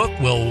 this book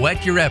will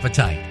whet your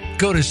appetite.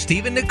 Go to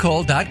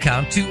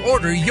StephenNicole.com to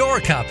order your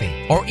copy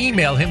or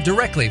email him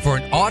directly for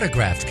an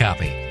autographed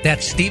copy.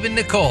 That's Stephen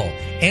Nicole,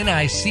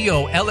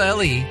 NICOLLE.com.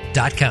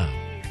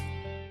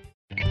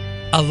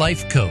 A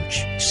life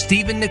coach,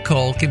 Stephen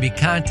Nicole can be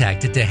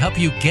contacted to help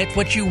you get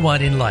what you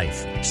want in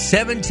life.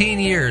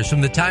 17 years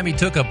from the time he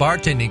took a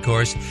bartending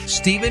course,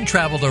 Stephen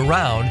traveled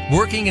around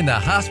working in the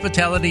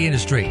hospitality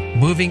industry,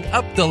 moving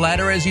up the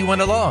ladder as he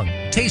went along,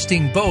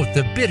 tasting both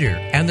the bitter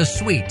and the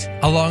sweet.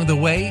 Along the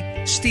way,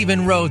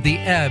 Stephen rode the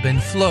ebb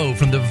and flow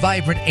from the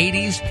vibrant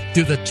 80s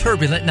through the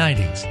turbulent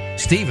 90s.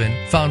 Stephen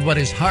found what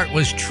his heart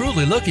was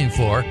truly looking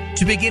for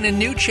to begin a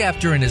new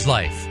chapter in his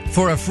life.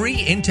 For a free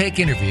intake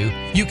interview,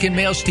 you can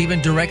mail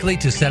Stephen directly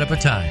to set up a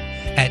time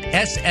at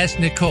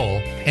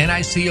ssnicole,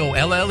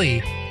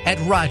 NICOLLE,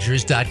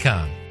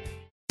 @Rogers.com.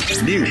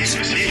 News,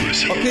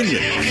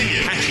 opinion,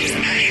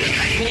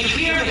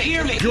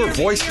 your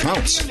voice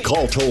counts.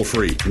 Call toll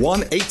free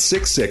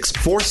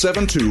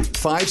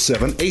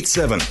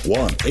 1-866-472-5787.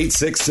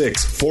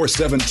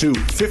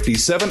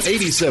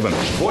 1-866-472-5787.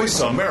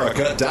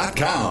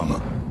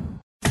 VoiceAmerica.com.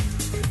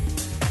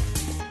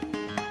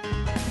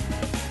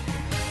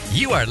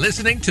 You are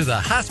listening to the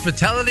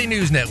Hospitality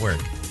News Network.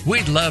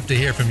 We'd love to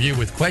hear from you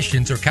with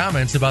questions or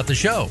comments about the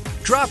show.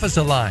 Drop us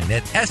a line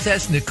at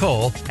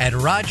ssnicole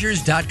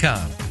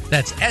 @Rogers.com.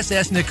 That's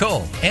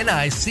ssnicole,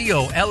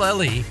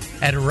 NICOLLE,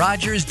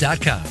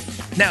 @Rogers.com.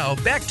 Now,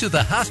 back to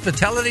the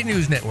Hospitality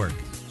News Network.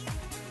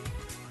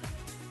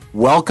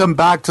 Welcome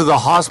back to the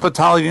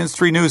Hospitality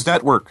Industry News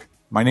Network.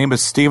 My name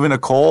is Stephen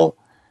Nicole,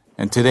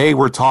 and today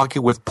we're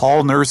talking with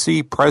Paul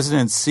Nursey,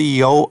 President and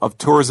CEO of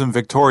Tourism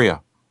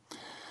Victoria.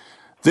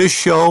 This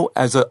show,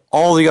 as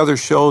all the other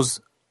shows,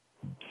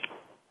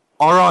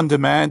 are on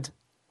demand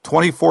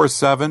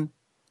 24/7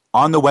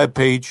 on the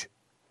webpage,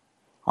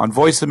 on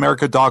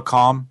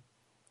voiceamerica.com,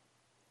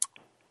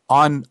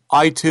 on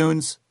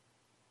iTunes,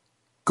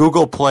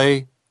 Google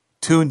Play,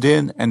 Tuned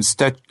In, and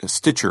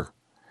Stitcher.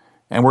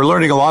 And we're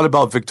learning a lot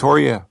about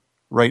Victoria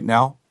right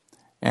now.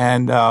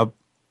 And Paul,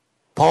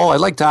 I'd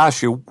like to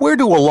ask you, where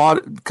do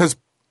because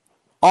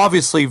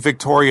obviously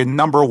Victoria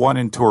number one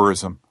in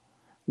tourism.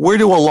 Where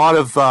do a lot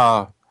of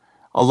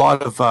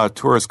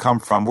tourists come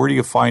from? Where do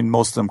you find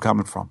most of them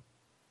coming from?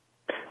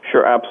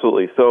 Sure,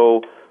 absolutely.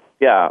 So,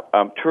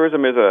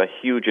 tourism is a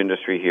huge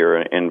industry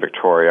here in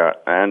Victoria,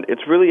 and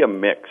it's really a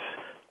mix.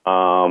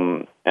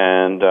 So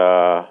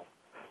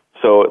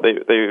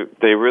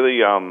they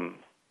really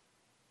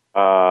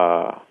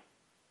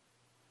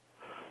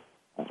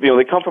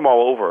they come from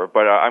all over,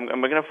 but I'm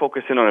going to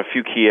focus in on a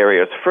few key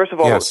areas. First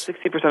of all, 60%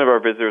 of our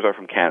visitors are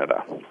from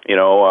Canada.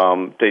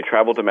 They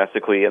travel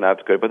domestically, and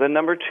that's good. But then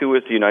number two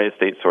is the United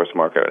States source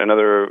market,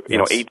 another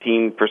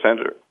 18%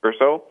 or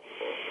so.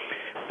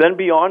 Then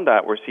beyond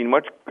that, we're seeing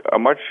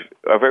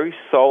a very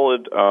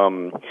solid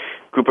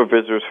group of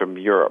visitors from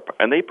Europe,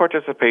 and they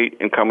participate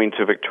in coming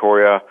to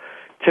Victoria,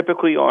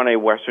 typically on a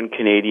Western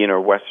Canadian or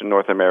Western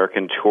North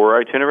American tour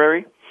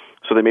itinerary.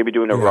 So they may be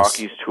doing a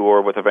Rockies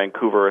tour with a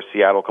Vancouver or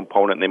Seattle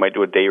component, and they might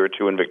do a day or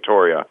two in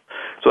Victoria.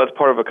 So that's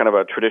part of a kind of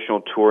a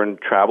traditional tour and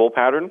travel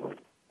pattern.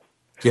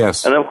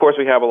 Yes. And then, of course,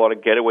 we have a lot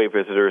of getaway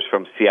visitors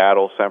from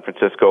Seattle, San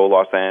Francisco,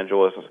 Los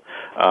Angeles,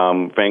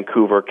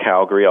 Vancouver,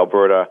 Calgary,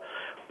 Alberta.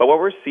 But what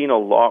we're seeing a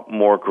lot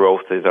more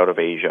growth is out of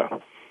Asia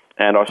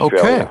and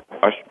Australia.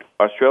 Okay.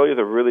 Australia is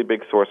a really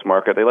big source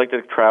market. They like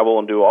to travel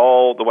and do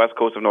all the west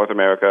coast of North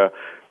America.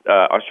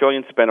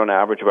 Australians spend on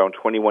average around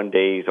 21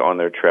 days on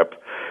their trip,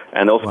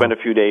 and they'll spend a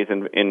few days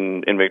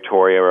in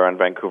Victoria or on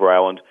Vancouver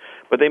Island.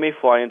 But they may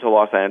fly into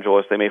Los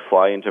Angeles, they may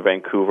fly into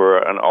Vancouver,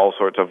 and all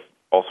sorts of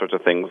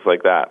things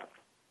like that.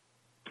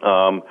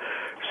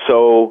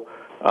 So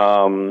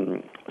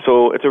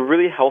it's a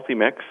really healthy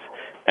mix.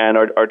 And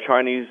our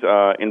Chinese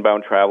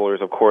inbound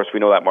travelers, of course, we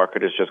know that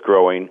market is just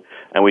growing,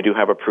 and we do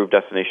have approved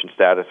destination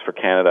status for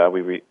Canada.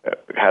 We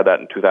had that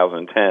in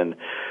 2010.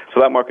 So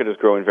that market is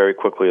growing very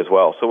quickly as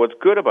well. So what's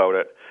good about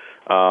it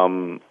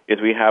is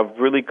we have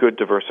really good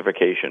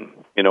diversification.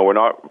 We're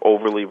not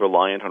overly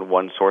reliant on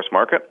one source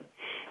market,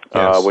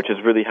 which is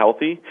really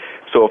healthy.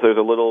 So if there's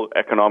a little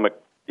economic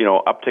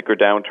uptick or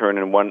downturn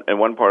in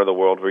one part of the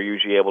world, we're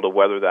usually able to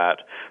weather that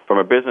from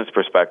a business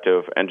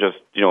perspective and just,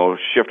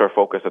 shift our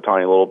focus a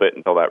tiny little bit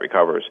until that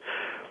recovers.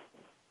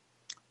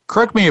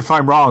 Correct me if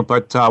I'm wrong,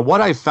 but what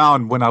I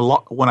found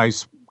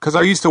because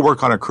I used to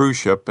work on a cruise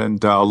ship,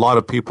 and a lot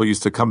of people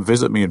used to come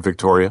visit me in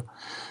Victoria,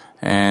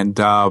 and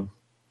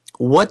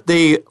what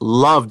they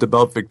loved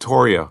about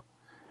Victoria,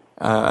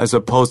 as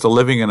opposed to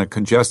living in a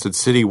congested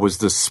city, was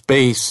the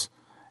space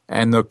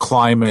and the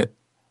climate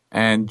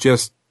and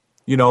just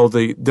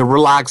the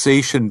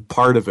relaxation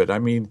part of it. I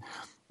mean,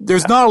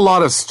 there's not a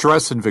lot of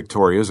stress in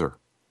Victoria, is there?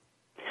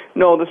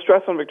 No, the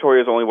stress on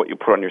Victoria is only what you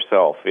put on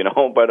yourself,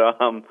 But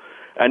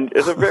and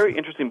it's a very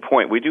interesting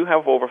point. We do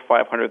have over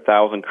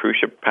 500,000 cruise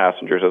ship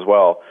passengers as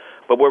well.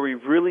 But where we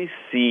really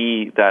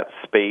see that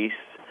space,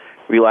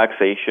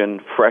 relaxation,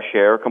 fresh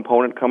air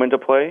component come into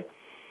play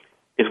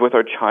is with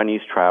our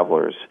Chinese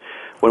travelers.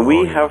 When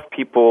we have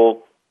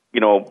people,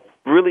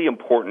 really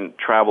important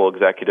travel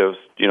executives,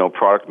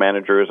 product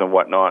managers and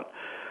whatnot,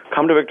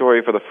 come to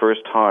Victoria for the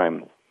first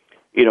time.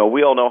 We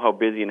all know how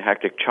busy and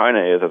hectic China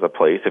is as a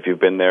place if you've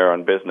been there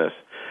on business.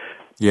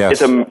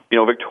 Yes.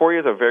 Victoria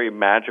is a very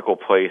magical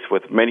place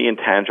with many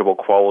intangible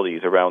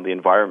qualities around the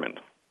environment.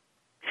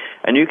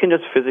 And you can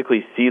just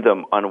physically see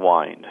them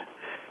unwind.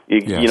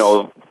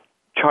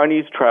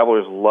 Chinese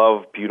travelers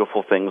love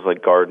beautiful things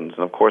like gardens,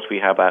 and of course we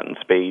have that in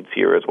spades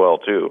here as well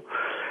too.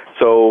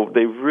 So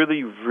they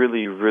really,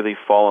 really, really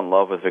fall in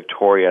love with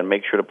Victoria and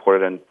make sure to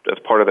put it in as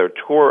part of their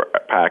tour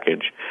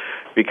package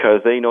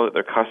because they know that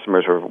their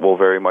customers will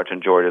very much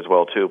enjoy it as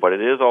well too. But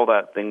it is all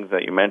that things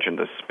that you mentioned,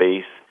 the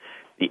space,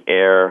 the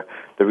air,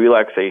 the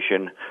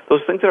relaxation,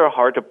 those things that are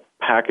hard to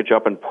package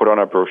up and put on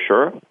a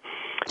brochure.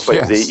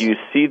 But you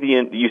see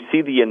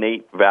the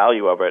innate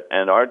value of it,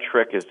 and our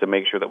trick is to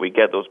make sure that we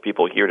get those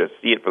people here to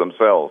see it for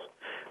themselves,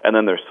 and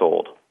then they're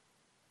sold.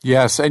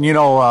 Yes, and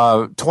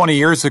 20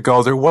 years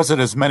ago, there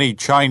wasn't as many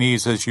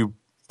Chinese as you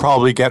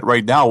probably get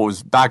right now.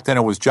 Back then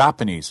it was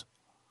Japanese.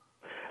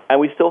 And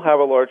we still have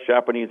a large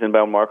Japanese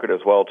inbound market as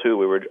well, too.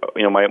 We were,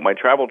 my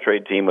travel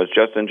trade team was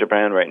just in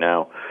Japan right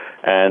now,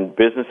 and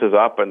business is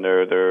up, and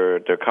they're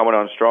coming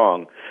on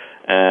strong,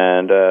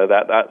 and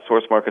that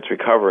source market's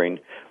recovering.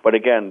 But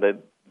again,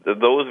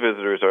 those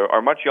visitors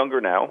are much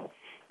younger now,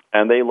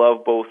 and they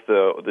love both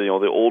the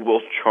old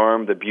world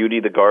charm, the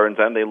beauty, the gardens,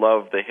 and they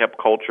love the hip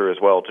culture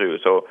as well too.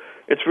 So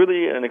it's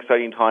really an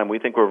exciting time. We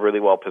think we're really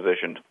well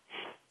positioned.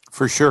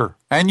 For sure.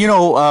 And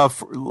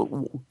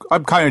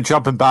I'm kind of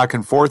jumping back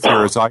and forth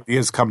here as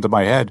ideas come to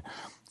my head.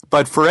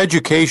 But for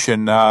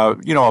education,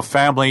 a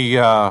family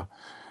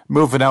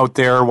moving out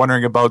there,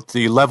 wondering about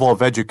the level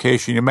of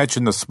education. You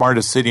mentioned the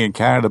smartest city in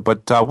Canada,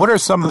 but what are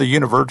some of the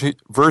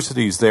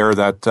universities there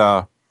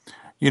that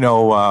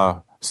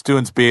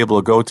students be able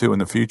to go to in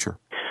the future?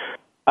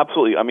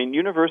 Absolutely. I mean,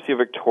 University of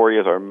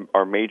Victoria is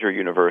our major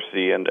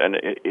university, and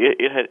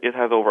it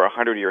has over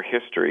 100-year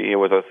history. It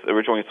was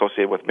originally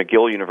associated with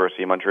McGill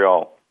University in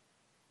Montreal.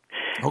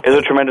 Okay. It's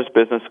a tremendous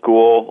business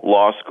school,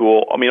 law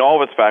school. I mean,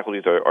 all of its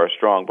faculties are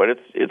strong, but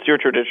it's your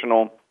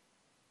traditional,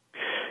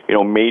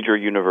 major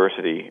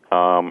university,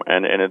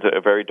 and it's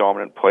a very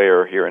dominant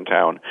player here in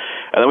town.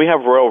 And then we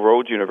have Royal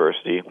Roads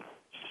University,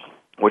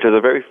 which is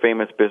a very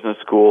famous business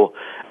school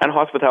and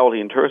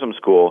hospitality and tourism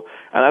school,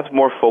 and that's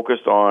more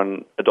focused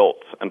on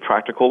adults and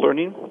practical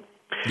learning.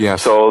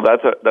 Yes. So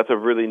that's a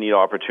really neat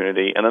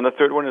opportunity. And then the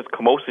third one is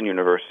Camosun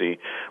University,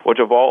 which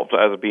evolved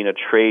as being a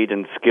trade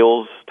and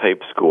skills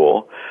type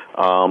school,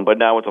 but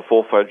now it's a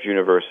full-fledged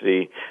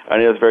university,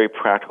 and it has very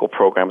practical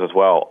programs as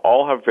well.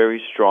 All have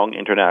very strong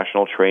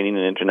international training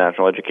and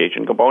international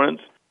education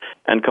components.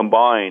 And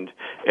combined,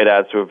 it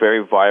adds to a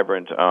very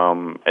vibrant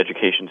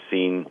education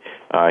scene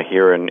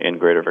here in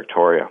Greater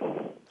Victoria.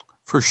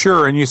 For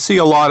sure, and you see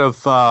a lot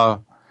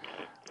of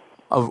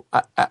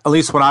at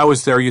least when I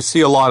was there, you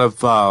see a lot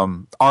of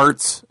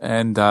arts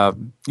and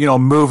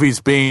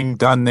movies being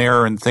done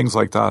there and things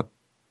like that.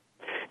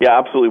 Yeah,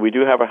 absolutely. We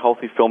do have a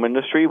healthy film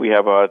industry. We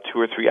have 2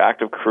 or 3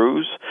 active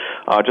crews,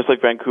 just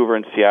like Vancouver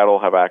and Seattle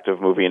have active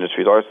movie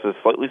industries. Ours is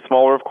slightly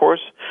smaller, of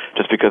course,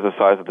 just because the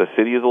size of the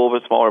city is a little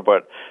bit smaller,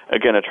 but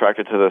again,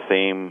 attracted to the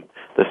same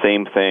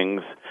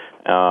things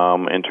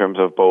in terms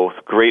of both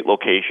great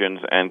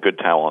locations and good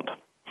talent.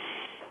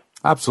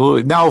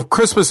 Absolutely. Now,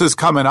 Christmas is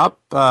coming up.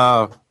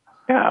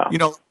 Yeah.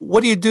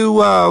 What do you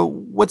do?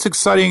 What's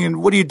exciting,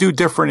 and what do you do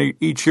different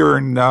each year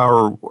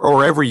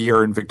or every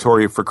year in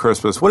Victoria for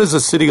Christmas? What does the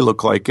city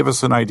look like? Give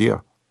us an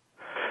idea.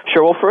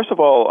 Sure. Well, first of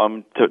all,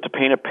 to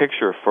paint a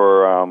picture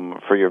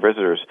for your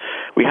visitors,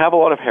 we have a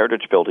lot of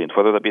heritage buildings,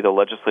 whether that be the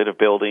legislative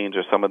buildings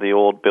or some of the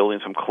old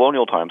buildings from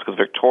colonial times, because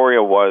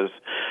Victoria was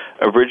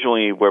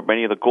originally where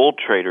many of the gold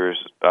traders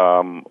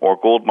or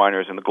gold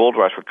miners in the gold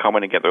rush would come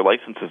in and get their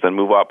licenses and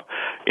move up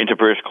into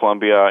British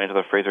Columbia, into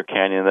the Fraser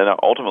Canyon, and then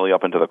ultimately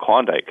up into the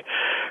Klondike.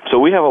 So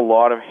we have a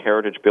lot of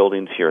heritage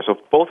buildings here. So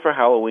both for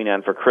Halloween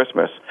and for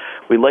Christmas,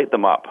 we light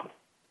them up.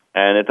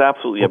 And it's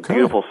absolutely a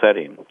beautiful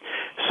setting.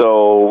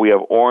 So we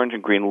have orange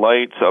and green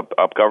lights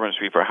up Government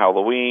Street for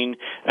Halloween,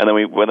 and then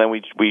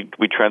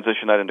we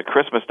transition that into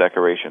Christmas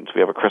decorations.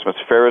 We have a Christmas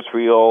Ferris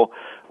wheel.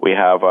 We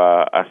have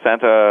a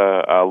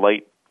Santa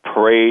light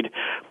parade.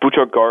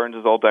 Butchart Gardens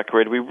is all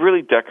decorated. We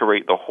really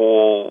decorate the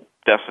whole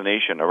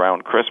destination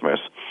around Christmas.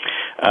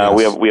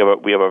 Yes. We have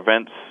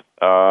events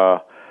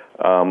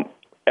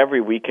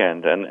every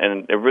weekend,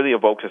 and it really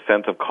evokes a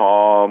sense of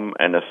calm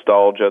and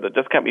nostalgia that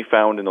just can't be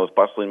found in those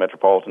bustling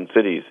metropolitan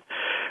cities.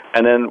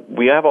 And then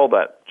we have all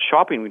that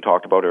shopping we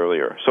talked about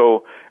earlier.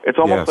 So it's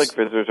almost like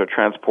visitors are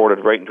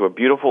transported right into a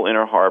beautiful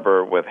inner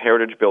harbor with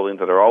heritage buildings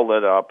that are all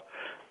lit up.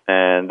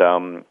 And,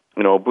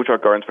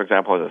 Butchart Gardens, for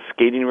example, has a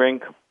skating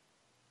rink.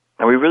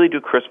 And we really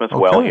do Christmas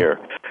well here.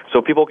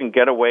 So people can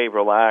get away,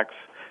 relax,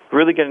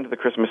 really get into the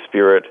Christmas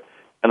spirit,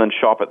 and then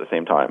shop at the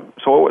same time.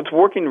 So it's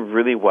working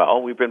really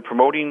well. We've been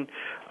promoting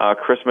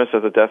Christmas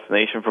as a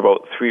destination for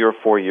about 3 or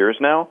 4 years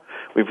now.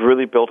 We've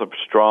really built a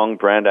strong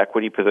brand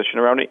equity position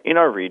around it in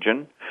our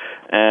region,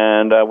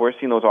 and we're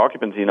seeing those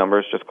occupancy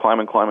numbers just climb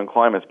and climb and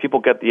climb as people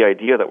get the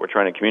idea that we're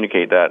trying to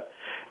communicate that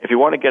if you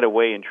want to get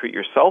away and treat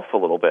yourself a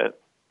little bit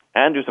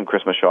and do some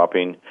Christmas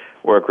shopping,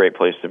 we're a great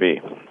place to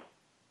be.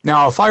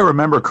 Now, if I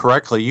remember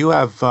correctly, you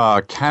have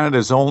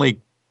Canada's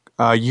only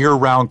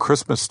year-round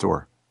Christmas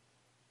store.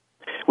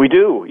 We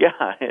do, yeah.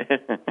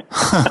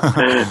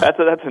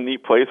 That's a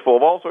neat place full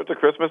of all sorts of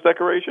Christmas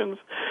decorations.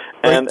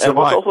 And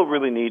what's also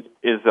really neat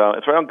is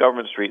it's right on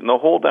Government Street, and the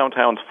whole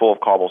downtown's full of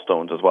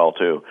cobblestones as well,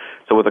 too.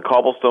 So with the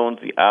cobblestones,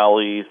 the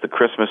alleys, the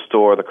Christmas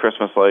store, the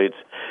Christmas lights,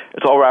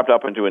 it's all wrapped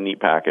up into a neat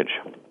package.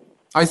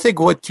 I think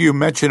what you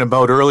mentioned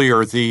about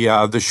earlier,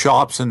 the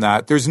shops and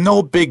that, there's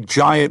no big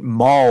giant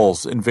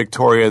malls in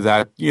Victoria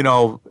that,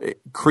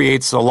 it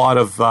creates a lot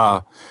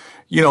of...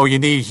 you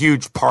need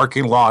huge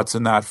parking lots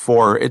and that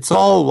for. It's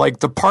all like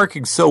the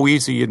parking's so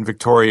easy in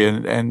Victoria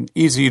and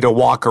easy to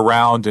walk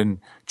around and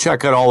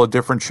check out all the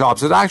different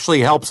shops. It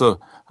actually helps a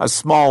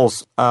small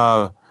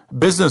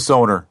business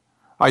owner,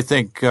 I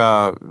think,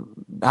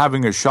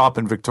 having a shop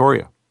in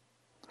Victoria.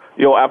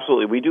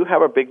 Absolutely. We do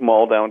have a big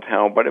mall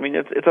downtown, but I mean,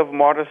 it's of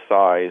modest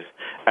size,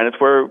 and it's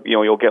where,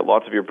 you'll get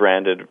lots of your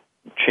branded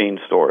chain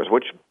stores,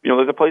 which,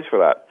 there's a place for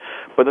that.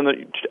 But then,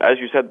 as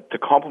you said, to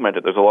complement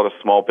it, there's a lot of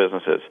small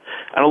businesses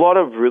and a lot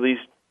of really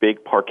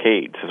big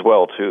parkades as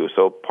well, too.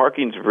 So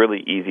parking's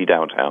really easy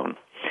downtown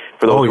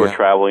for those who are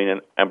traveling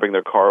and bring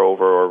their car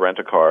over or rent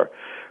a car.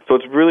 So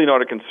it's really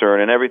not a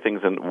concern, and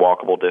everything's in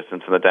walkable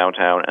distance in the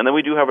downtown. And then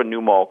we do have a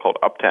new mall called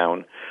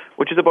Uptown,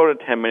 which is about a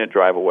 10-minute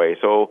drive away.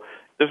 So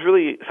there's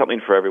really something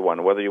for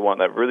everyone, whether you want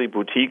that really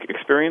boutique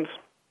experience,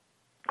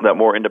 that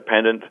more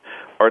independent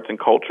arts and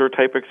culture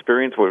type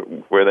experience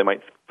where they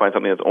might find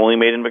something that's only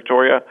made in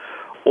Victoria,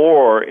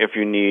 or if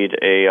you need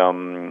if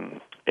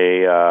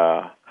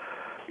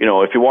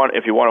you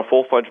want a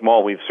full-fledged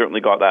mall, we've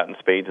certainly got that in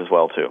spades as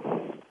well too.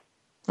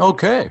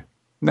 Okay.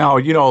 Now,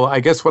 I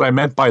guess what I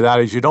meant by that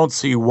is you don't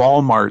see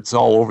Walmarts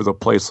all over the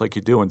place like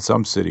you do in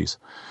some cities.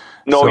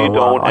 No, So, you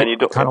don't, and I you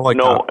don't. kind of like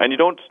No, that. and you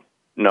don't.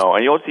 No,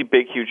 and you don't see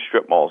big, huge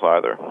strip malls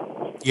either.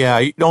 Yeah,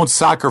 you don't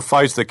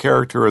sacrifice the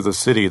character of the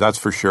city. That's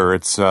for sure.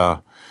 It's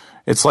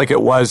like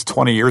it was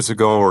 20 years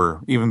ago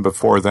or even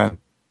before then.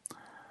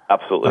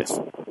 Absolutely.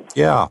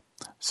 Yeah.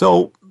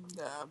 So,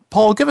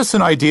 Paul, give us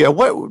an idea.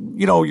 What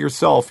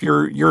yourself?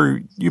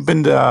 You've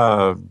been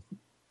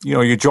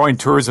you joined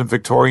Tourism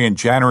Victoria in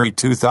January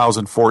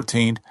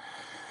 2014.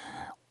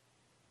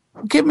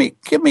 Give me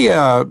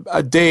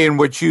a day in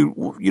which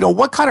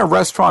what kind of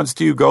restaurants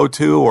do you go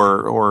to,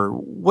 or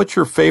what's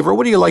your favorite?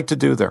 What do you like to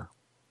do there?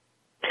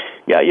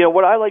 Yeah,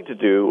 what I like to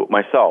do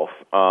myself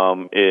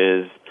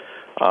is,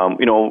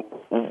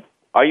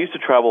 I used to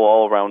travel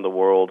all around the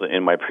world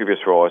in my previous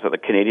role. I was at the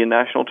Canadian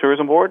National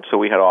Tourism Board, so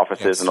we had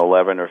offices in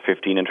 11 or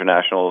 15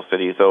 international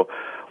cities. So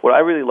what I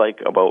really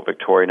like about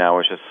Victoria now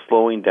is just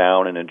slowing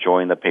down and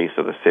enjoying the pace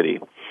of the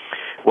city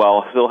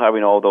while still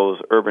having all those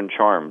urban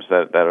charms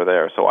that are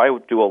there. So I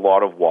would do a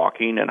lot of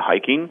walking and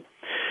hiking.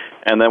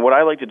 And then what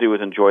I like to do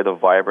is enjoy the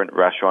vibrant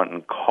restaurant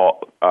and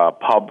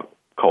pub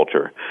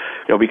culture.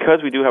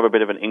 Because we do have a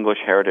bit of an English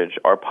heritage,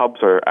 our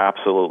pubs are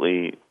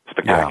absolutely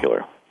spectacular.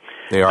 Yeah.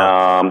 They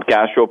are.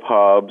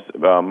 Gastropubs,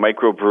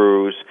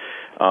 microbrews.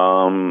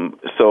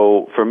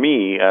 So for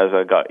me, as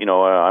a guy,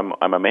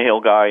 I'm a male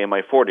guy in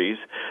my 40s.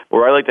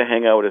 Where I like to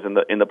hang out is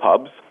in the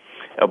pubs.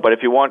 But if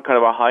you want kind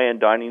of a high-end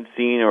dining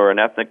scene or an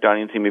ethnic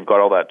dining scene, we've got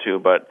all that too.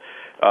 But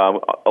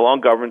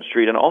along Government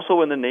Street and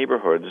also in the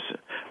neighborhoods,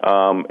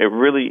 it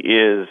really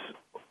is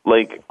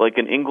like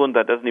in England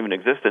that doesn't even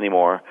exist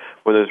anymore,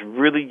 where there's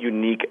really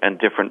unique and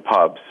different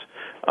pubs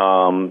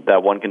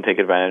that one can take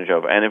advantage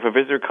of. And if a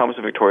visitor comes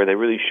to Victoria, they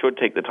really should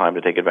take the time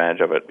to take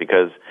advantage of it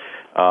because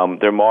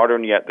they're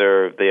modern, yet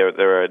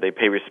they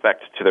pay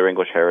respect to their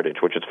English heritage,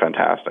 which is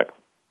fantastic.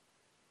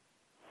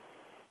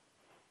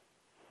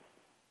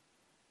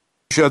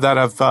 That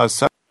have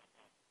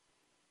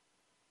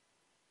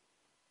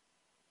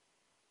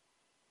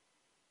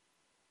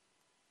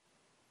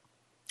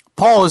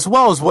Paul, as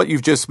well as what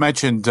you've just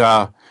mentioned,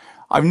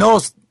 I've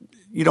noticed,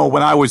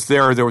 when I was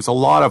there was a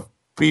lot of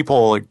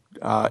people, like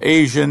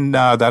Asian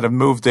that have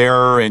moved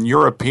there, and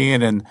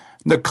European, and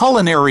the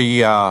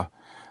culinary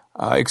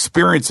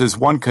experiences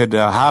one could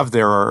have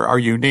there are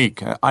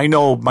unique. I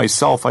know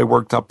myself, I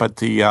worked up at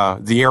the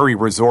Erie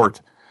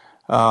Resort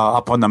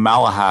up on the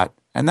Malahat,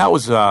 and that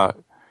was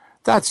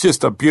that's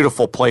just a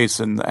beautiful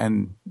place,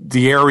 and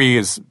the Erie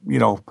is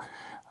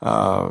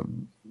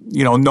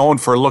known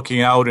for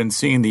looking out and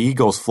seeing the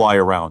eagles fly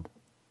around.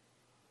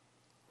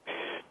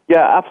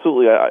 Yeah,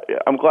 absolutely.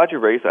 I'm glad you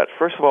raised that.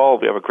 First of all,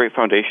 we have a great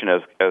foundation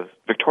as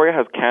Victoria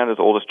has Canada's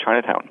oldest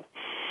Chinatown.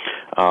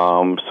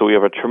 So we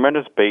have a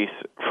tremendous base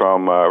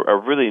from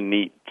a really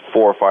neat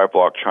 4 or 5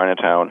 block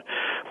Chinatown.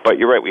 But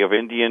you're right, we have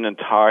Indian and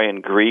Thai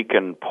and Greek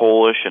and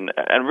Polish and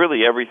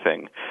really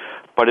everything.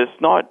 But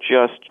it's not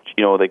just,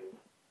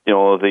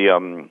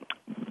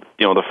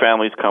 the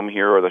families come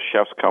here or the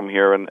chefs come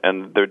here and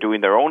they're doing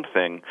their own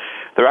thing.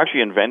 They're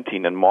actually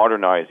inventing and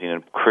modernizing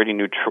and creating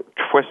new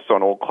twists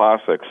on old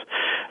classics.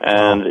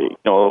 And,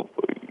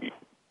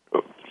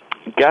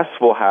 guests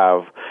will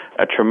have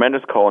a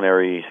tremendous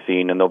culinary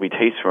scene, and there'll be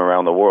tastes from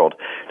around the world.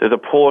 There's a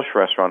Polish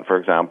restaurant, for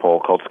example,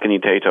 called Skinny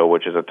Tato,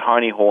 which is a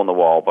tiny hole in the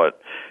wall, but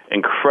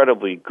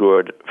incredibly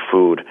good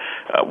food.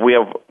 We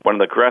have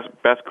one of the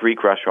best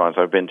Greek restaurants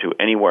I've been to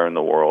anywhere in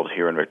the world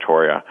here in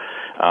Victoria.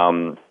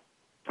 And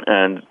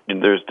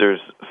there's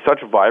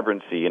such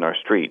vibrancy in our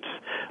streets,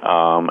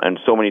 and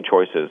so many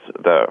choices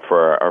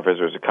for our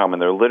visitors to come,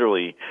 and they're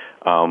literally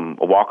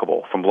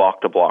walkable from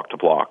block to block to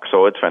block.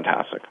 So it's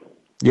fantastic.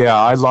 Yeah,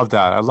 I love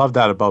that. I love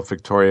that about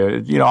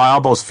Victoria. I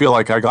almost feel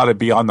like I got to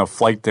be on the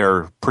flight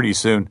there pretty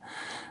soon.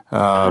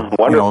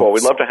 Wonderful.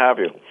 We'd love to have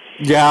you.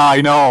 Yeah,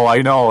 I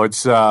know.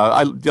 It's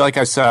like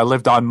I said, I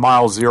lived on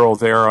mile 0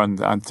 there on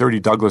 30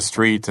 Douglas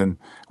Street, and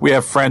we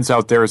have friends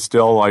out there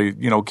still. I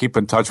keep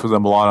in touch with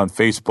them a lot on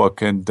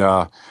Facebook, and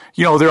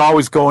they're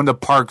always going to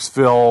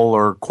Parksville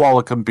or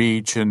Qualicum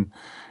Beach, and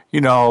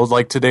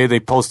like today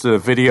they posted a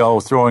video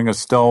throwing a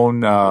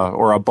stone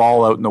or a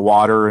ball out in the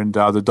water, and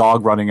the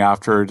dog running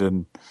after it,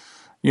 and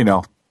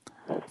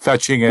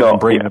fetching it and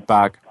bringing it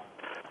back.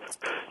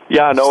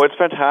 Yeah, no, it's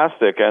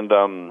fantastic, and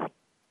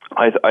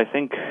I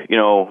think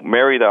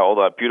marry that all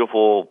that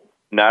beautiful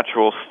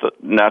natural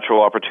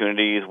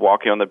opportunities,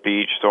 walking on the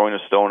beach, throwing a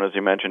stone, as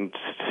you mentioned,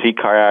 sea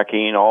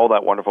kayaking, all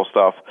that wonderful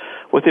stuff,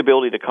 with the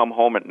ability to come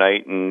home at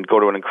night and go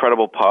to an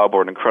incredible pub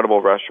or an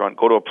incredible restaurant,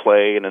 go to a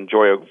play and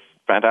enjoy a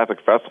fantastic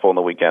festival on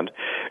the weekend.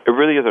 It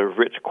really is a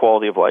rich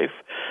quality of life.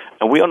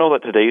 And we all know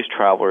that today's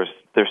travelers,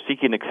 they're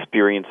seeking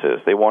experiences.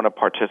 They want to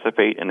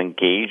participate and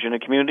engage in a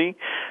community.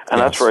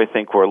 And that's where I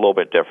think we're a little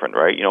bit different,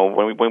 right?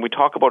 When we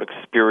talk about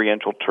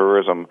experiential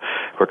tourism,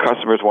 where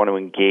customers want to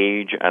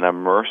engage and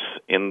immerse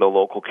in the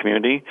local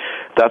community,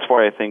 that's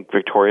why I think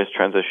Victoria is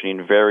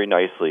transitioning very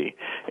nicely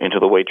into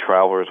the way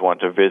travelers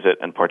want to visit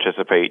and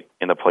participate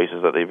in the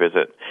places that they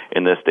visit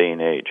in this day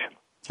and age.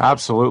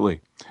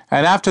 Absolutely.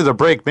 And after the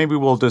break, maybe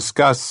we'll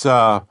discuss,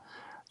 we'll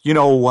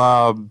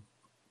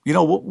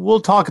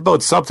talk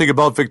about something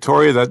about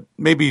Victoria that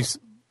maybe,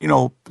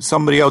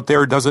 somebody out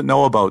there doesn't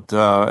know about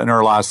in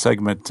our last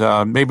segment.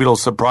 Maybe it'll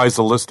surprise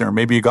the listener.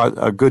 Maybe you got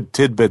a good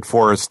tidbit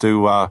for us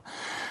to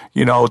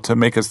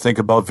make us think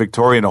about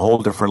Victoria in a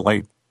whole different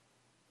light.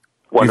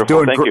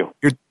 Wonderful. Thank you.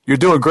 You're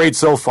doing great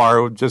so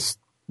far.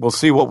 We'll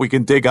see what we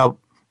can dig up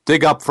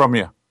from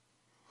you.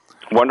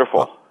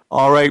 Wonderful.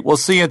 All right. We'll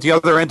see you at the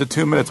other end of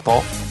 2 minutes,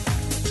 Paul.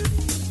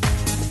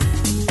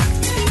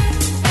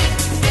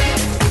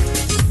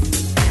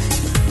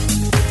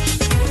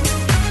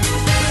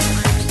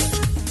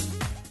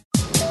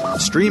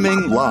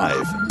 Streaming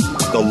live,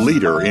 the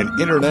leader in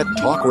Internet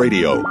talk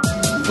radio,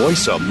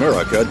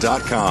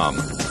 voiceamerica.com.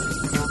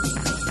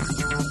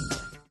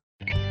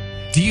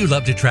 Do you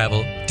love to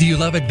travel? Do you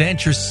love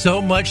adventure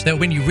so much that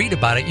when you read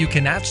about it, you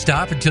cannot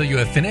stop until you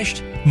have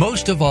finished?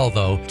 Most of all,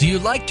 though, do you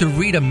like to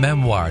read a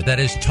memoir that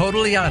is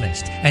totally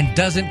honest and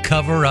doesn't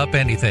cover up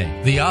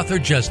anything? The author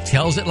just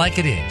tells it like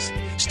it is.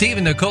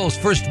 Stephen Nicole's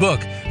first book,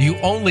 You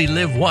Only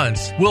Live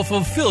Once, will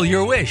fulfill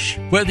your wish.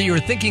 Whether you're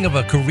thinking of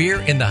a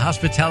career in the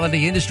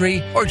hospitality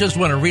industry or just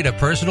want to read a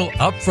personal,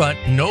 upfront,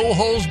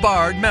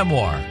 no-holds-barred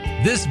memoir,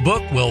 this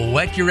book will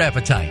whet your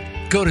appetite.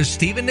 Go to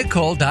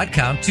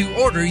StephenNicole.com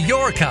to order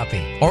your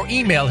copy or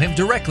email him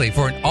directly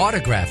for an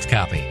autographed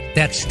copy.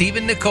 That's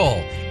Stephen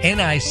Nicole,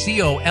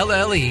 NICOLLE.com.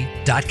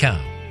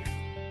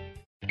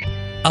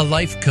 A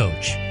life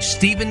coach,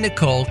 Stephen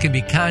Nicole can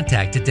be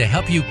contacted to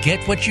help you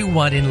get what you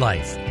want in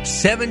life.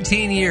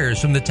 17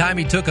 years from the time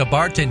he took a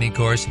bartending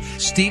course,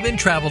 Stephen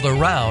traveled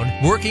around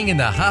working in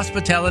the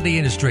hospitality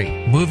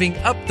industry, moving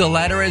up the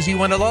ladder as he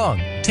went along,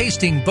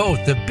 tasting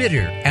both the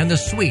bitter and the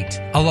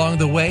sweet. Along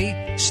the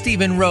way,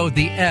 Stephen rode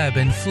the ebb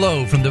and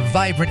flow from the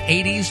vibrant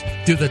 80s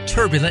through the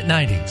turbulent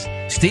 90s.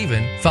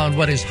 Stephen found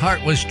what his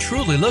heart was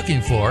truly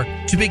looking for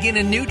to begin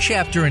a new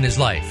chapter in his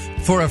life.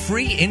 For a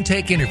free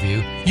intake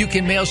interview, you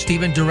can mail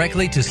Stephen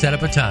directly to set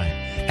up a time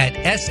at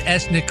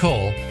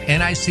ssnicole,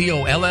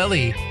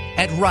 NICOLLE,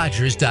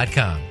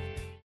 @Rogers.com.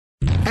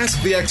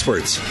 Ask the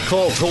experts.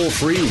 Call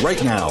toll-free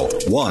right now,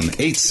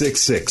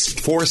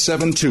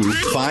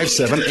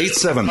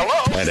 1-866-472-5787.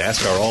 And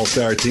ask our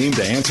All-Star team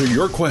to answer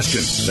your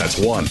question. That's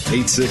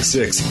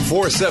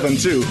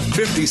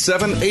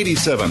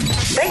 1-866-472-5787.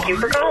 Thank you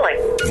for calling.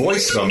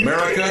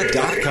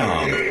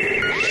 VoiceAmerica.com.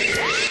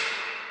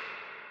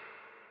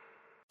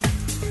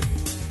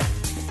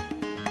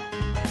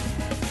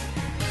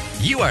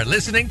 You are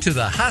listening to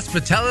the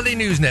Hospitality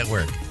News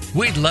Network.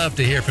 We'd love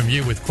to hear from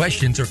you with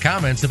questions or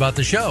comments about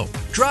the show.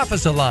 Drop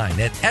us a line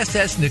at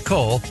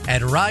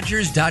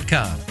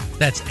ssnicole@Rogers.com.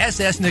 That's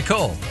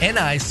ssnicole,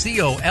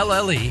 NICOLLE,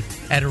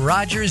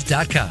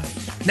 @Rogers.com.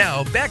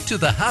 Now, back to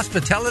the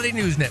Hospitality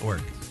News Network.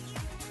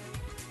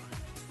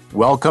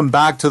 Welcome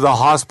back to the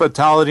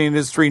Hospitality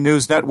Industry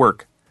News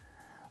Network.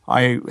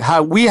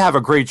 We have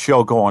a great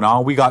show going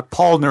on. We got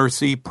Paul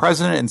Nursey,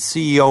 President and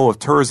CEO of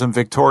Tourism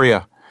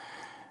Victoria.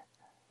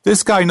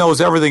 This guy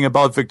knows everything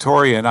about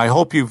Victoria, and I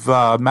hope you've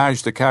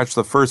managed to catch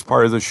the first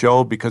part of the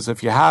show, because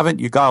if you haven't,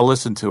 you got to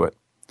listen to it.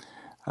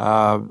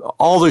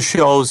 All the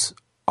shows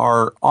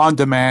are on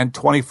demand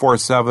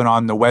 24/7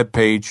 on the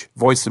webpage,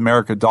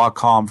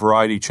 voiceamerica.com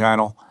variety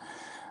channel.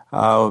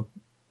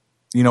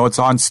 It's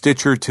on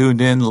Stitcher,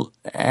 TuneIn,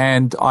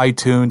 and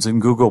iTunes and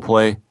Google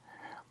Play.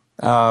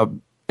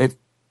 If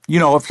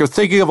you're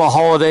thinking of a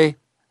holiday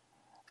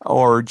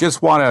or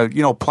just want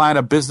to, plan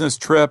a business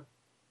trip,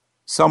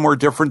 somewhere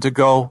different to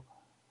go,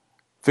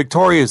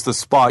 Victoria is the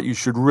spot you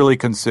should really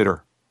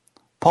consider.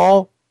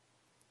 Paul,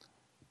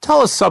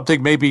 tell us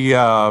something. Maybe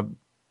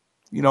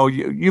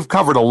you've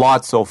covered a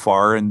lot so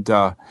far,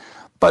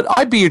 but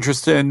I'd be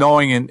interested in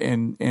knowing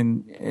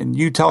in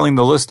you telling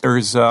the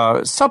listeners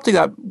something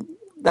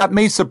that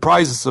may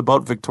surprise us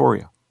about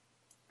Victoria.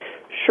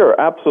 Sure,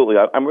 absolutely.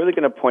 I'm really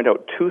going to point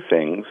out two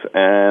things,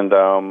 and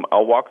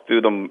I'll walk through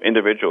them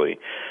individually.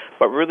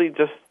 But really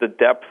just the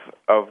depth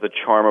of the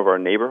charm of our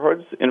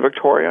neighborhoods in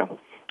Victoria,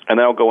 and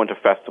then I'll go into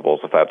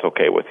festivals, if that's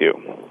okay with you.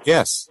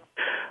 Yes.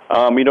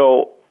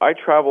 I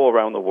travel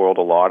around the world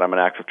a lot. I'm an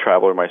active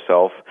traveler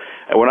myself.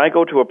 And when I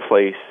go to a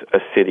place,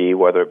 a city,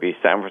 whether it be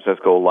San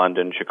Francisco,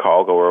 London,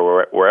 Chicago,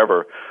 or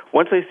wherever,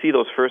 once I see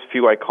those first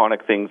few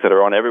iconic things that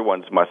are on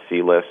everyone's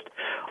must-see list,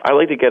 I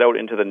like to get out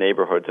into the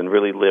neighborhoods and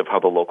really live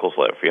how the locals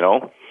live,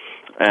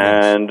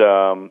 And,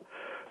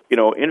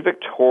 in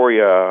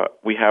Victoria,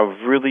 we have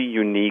really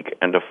unique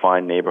and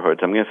defined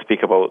neighborhoods. I'm going to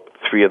speak about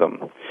three of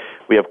them.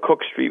 We have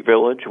Cook Street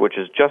Village, which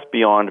is just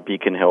beyond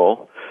Beacon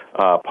Hill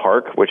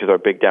Park, which is our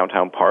big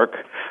downtown park,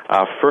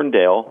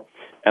 Ferndale,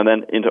 and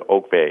then into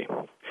Oak Bay.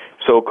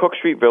 So Cook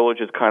Street Village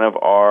is kind of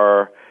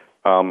our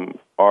row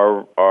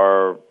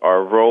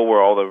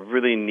where all the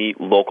really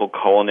neat local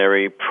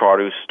culinary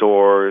produce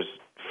stores,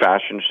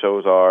 fashion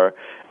shows are,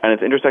 and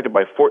it's intersected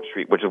by Fort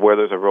Street, which is where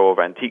there's a row of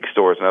antique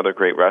stores and other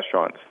great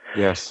restaurants.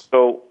 Yes.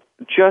 So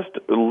just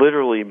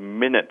literally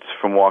minutes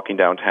from walking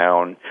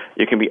downtown.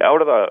 You can be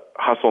out of the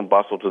hustle and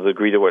bustle to the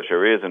degree to which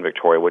there is in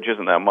Victoria, which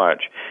isn't that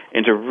much,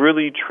 into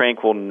really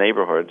tranquil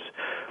neighborhoods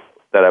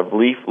that have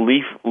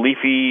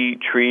leafy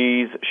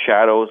trees,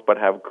 shadows, but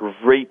have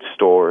great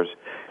stores,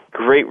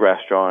 great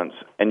restaurants,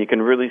 and you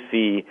can really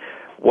see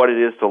what it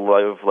is to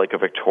live like a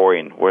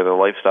Victorian, where the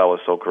lifestyle is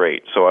so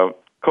great. So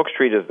Cook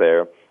Street is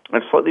there,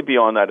 and slightly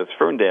beyond that is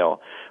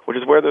Ferndale, which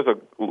is where there's a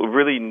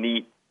really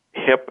neat,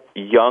 hip,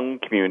 young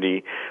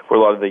community where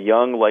a lot of the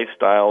young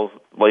lifestyle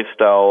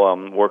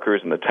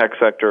workers in the tech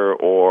sector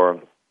or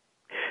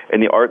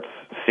in the arts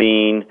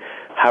scene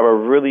have a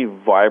really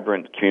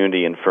vibrant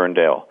community in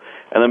Ferndale.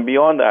 And then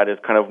beyond that is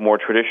kind of more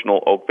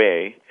traditional Oak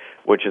Bay,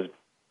 which is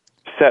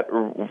set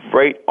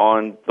right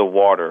on the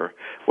water,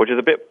 which is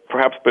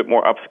perhaps a bit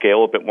more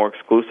upscale, a bit more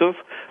exclusive,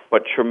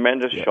 but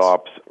tremendous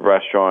shops,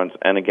 restaurants,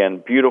 and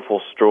again,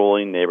 beautiful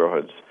strolling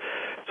neighborhoods.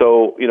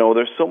 So,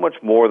 there's so much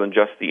more than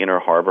just the inner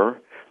harbor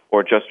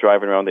or just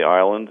driving around the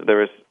island.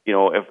 There is,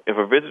 if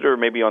a visitor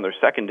maybe on their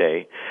second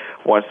day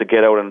wants to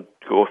get out and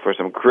go for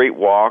some great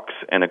walks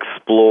and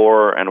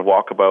explore and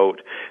walk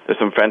about, there's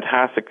some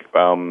fantastic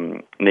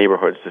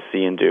neighborhoods to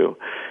see and do.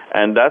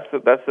 And that's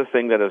the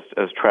thing that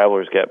as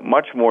travelers get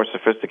much more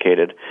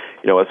sophisticated,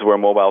 as where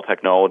mobile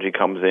technology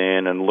comes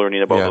in and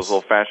learning about those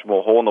little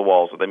fashionable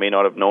hole-in-the-walls that they may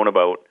not have known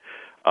about.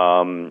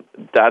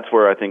 That's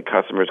where I think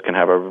customers can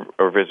have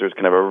or visitors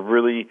can have a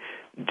really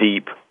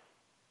deep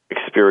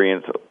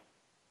experience,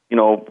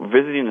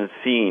 visiting and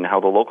seeing how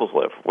the locals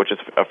live, which is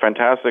a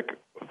fantastic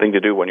thing to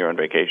do when you're on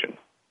vacation.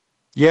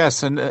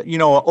 Yes, and,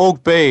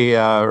 Oak Bay,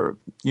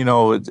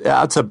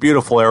 that's a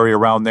beautiful area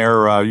around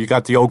there. You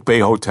got the Oak Bay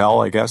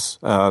Hotel, I guess,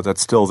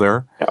 that's still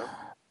there.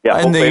 Yeah,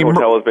 and Oak Bay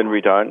Hotel has been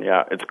redone.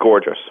 Yeah, it's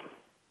gorgeous.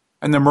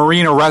 And the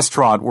Marina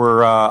Restaurant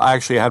where I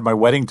actually had my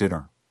wedding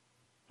dinner.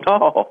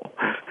 Oh,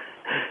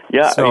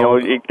 yeah, so,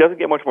 it doesn't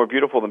get much more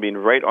beautiful than being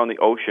right on the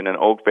ocean in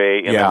Oak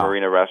Bay in the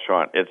Marina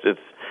Restaurant.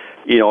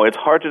 It's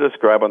hard to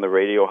describe on the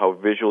radio how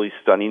visually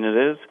stunning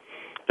it is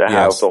to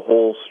have the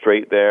whole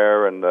strait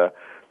there and the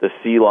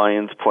sea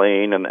lions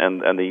playing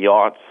and the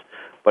yachts,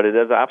 but it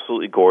is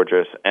absolutely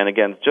gorgeous and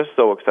again just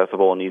so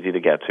accessible and easy to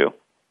get to.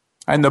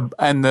 And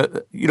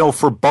the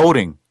for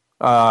boating,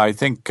 I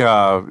think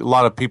a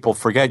lot of people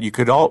forget you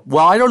could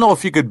I don't know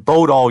if you could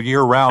boat all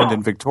year round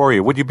in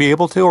Victoria. Would you be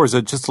able to, or is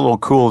it just a little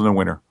cool in the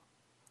winter?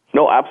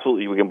 No,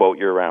 absolutely, we can boat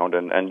year-round,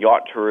 and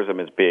yacht tourism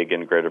is big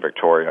in Greater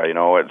Victoria.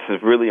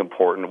 It's really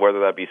important, whether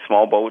that be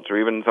small boats or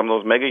even some of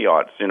those mega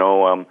yachts.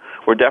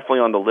 We're definitely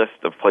on the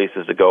list of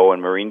places to go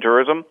in marine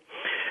tourism,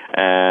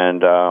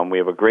 and we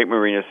have a great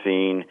marina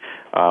scene.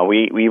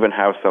 We even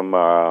have some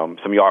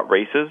yacht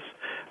races,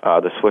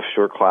 the Swift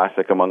Shore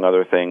Classic, among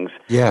other things.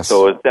 Yes.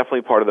 So it's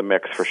definitely part of the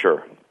mix for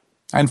sure.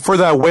 And for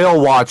that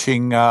whale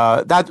watching,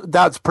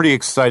 that's pretty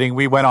exciting.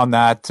 We went on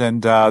that,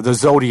 and the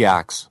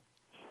Zodiacs.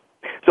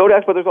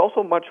 Zodiacs, but there's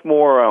also much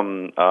more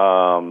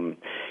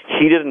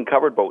heated and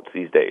covered boats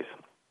these days.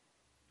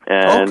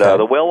 And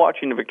the whale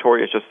watching in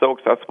Victoria is just so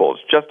accessible.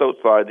 It's just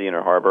outside the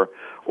inner harbor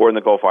or in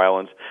the Gulf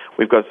Islands.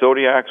 We've got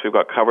Zodiacs, we've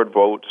got covered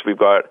boats, we've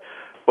got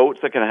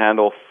boats that can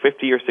handle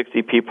 50 or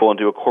 60 people and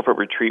do a corporate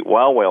retreat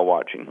while whale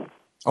watching.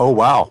 Oh,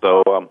 wow.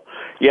 So,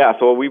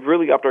 so we've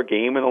really upped our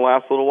game in the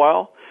last little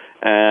while.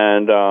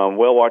 And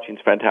whale watching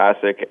is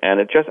fantastic, and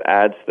it just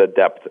adds the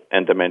depth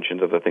and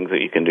dimensions of the things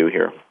that you can do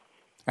here.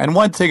 And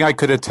one thing I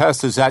could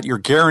attest is that you're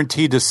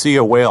guaranteed to see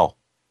a whale.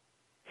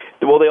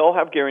 Well, they all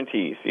have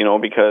guarantees,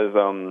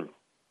 because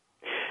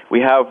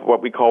we have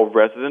what we call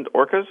resident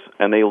orcas,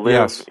 and they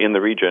live in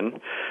the region.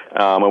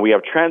 And we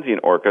have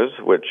transient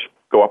orcas, which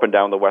go up and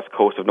down the west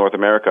coast of North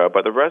America.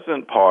 But the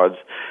resident pods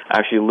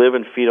actually live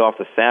and feed off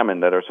the salmon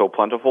that are so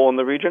plentiful in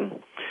the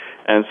region.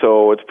 And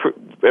so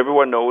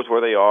everyone knows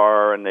where they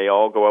are, and they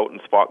all go out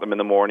and spot them in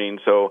the morning.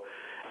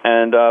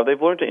 And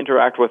they've learned to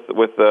interact with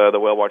the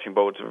whale-watching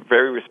boats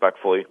very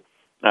respectfully,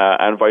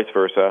 and vice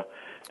versa.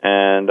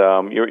 And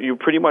you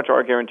pretty much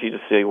are guaranteed to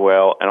see a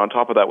whale. And on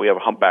top of that, we have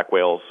humpback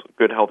whales,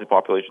 good, healthy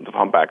populations of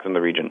humpbacks in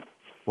the region.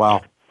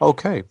 Wow.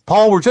 Okay.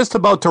 Paul, we're just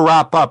about to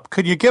wrap up.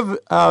 Could you give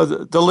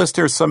the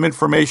listeners some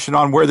information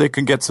on where they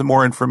can get some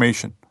more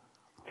information?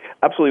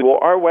 Absolutely. Well,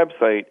 our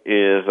website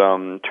is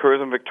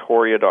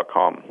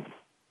tourismvictoria.com.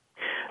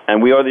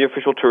 And we are the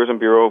official tourism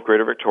bureau of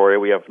Greater Victoria.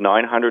 We have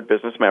 900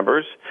 business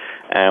members,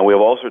 and we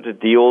have all sorts of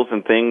deals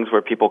and things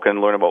where people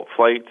can learn about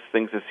flights,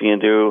 things to see and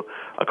do,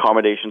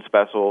 accommodation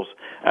specials.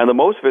 And the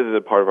most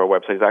visited part of our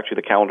website is actually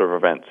the calendar of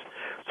events.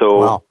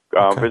 So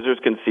visitors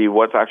can see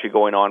what's actually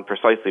going on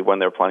precisely when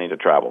they're planning to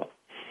travel.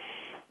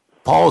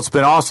 Paul, it's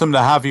been awesome to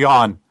have you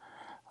on.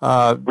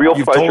 Real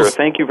pleasure.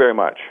 Thank you very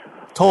much.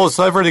 Told us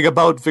everything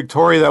about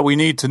Victoria that we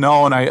need to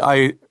know, and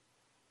I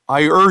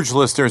urge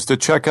listeners to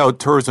check out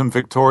Tourism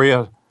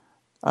Victoria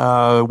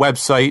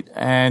website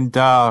and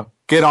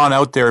get on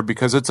out there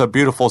because it's a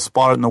beautiful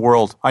spot in the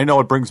world. I know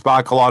it brings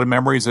back a lot of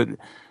memories. It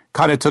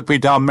kind of took me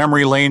down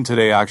memory lane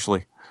today,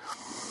 actually.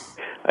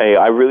 Hey,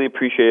 I really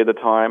appreciated the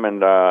time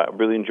and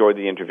really enjoyed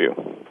the interview.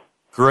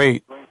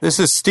 Great. This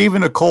is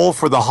Stephen Nicole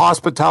for the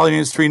Hospitality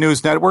Industry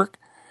News Network.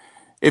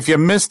 If you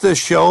missed this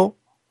show,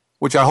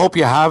 which I hope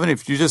you haven't,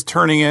 if you're just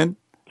tuning into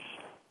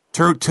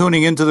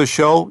the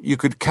show, you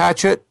could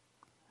catch it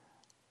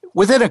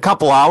within a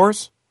couple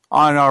hours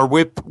on our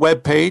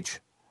web page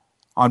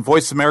on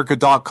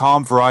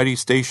voiceamerica.com variety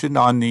station,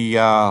 on the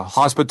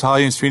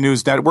Hospitality Industry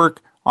News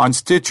Network, on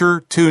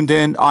Stitcher,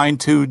 TuneIn,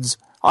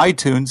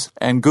 iTunes,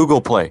 and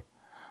Google Play.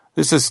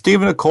 This is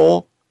Stephen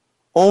Nicole,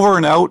 over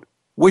and out.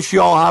 Wish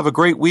you all have a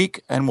great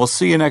week, and we'll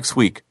see you next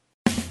week.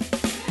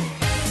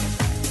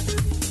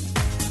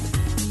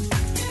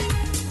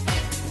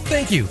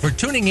 Thank you for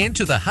tuning in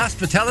to the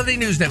Hospitality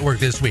News Network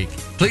this week.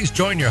 Please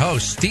join your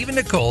host, Stephen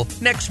Nicole,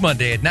 next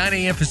Monday at 9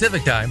 a.m.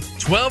 Pacific Time,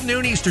 12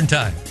 noon Eastern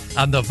Time,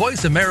 on the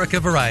Voice America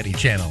Variety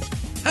Channel.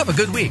 Have a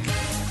good week.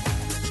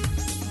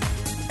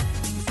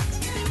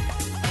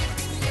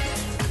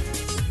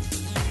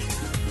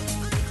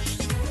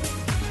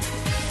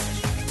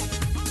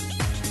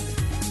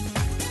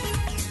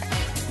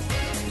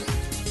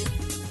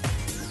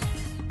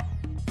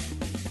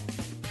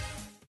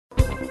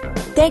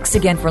 Thanks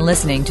again for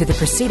listening to the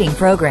preceding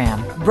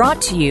program,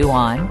 brought to you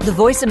on the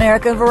Voice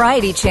America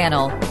Variety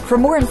Channel. For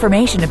more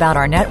information about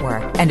our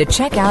network and to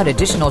check out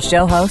additional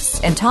show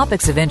hosts and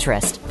topics of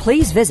interest,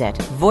 please visit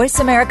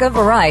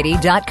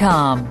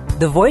voiceamericavariety.com.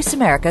 The Voice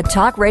America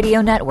Talk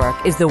Radio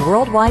Network is the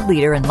worldwide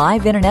leader in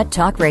live Internet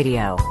talk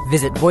radio.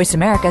 Visit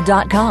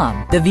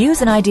voiceamerica.com. The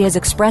views and ideas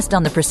expressed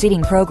on the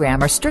preceding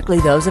program are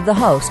strictly those of the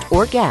host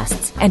or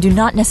guests and do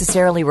not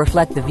necessarily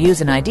reflect the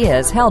views and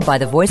ideas held by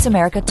the Voice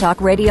America Talk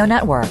Radio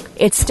Network,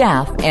 its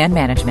staff, and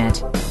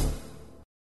management.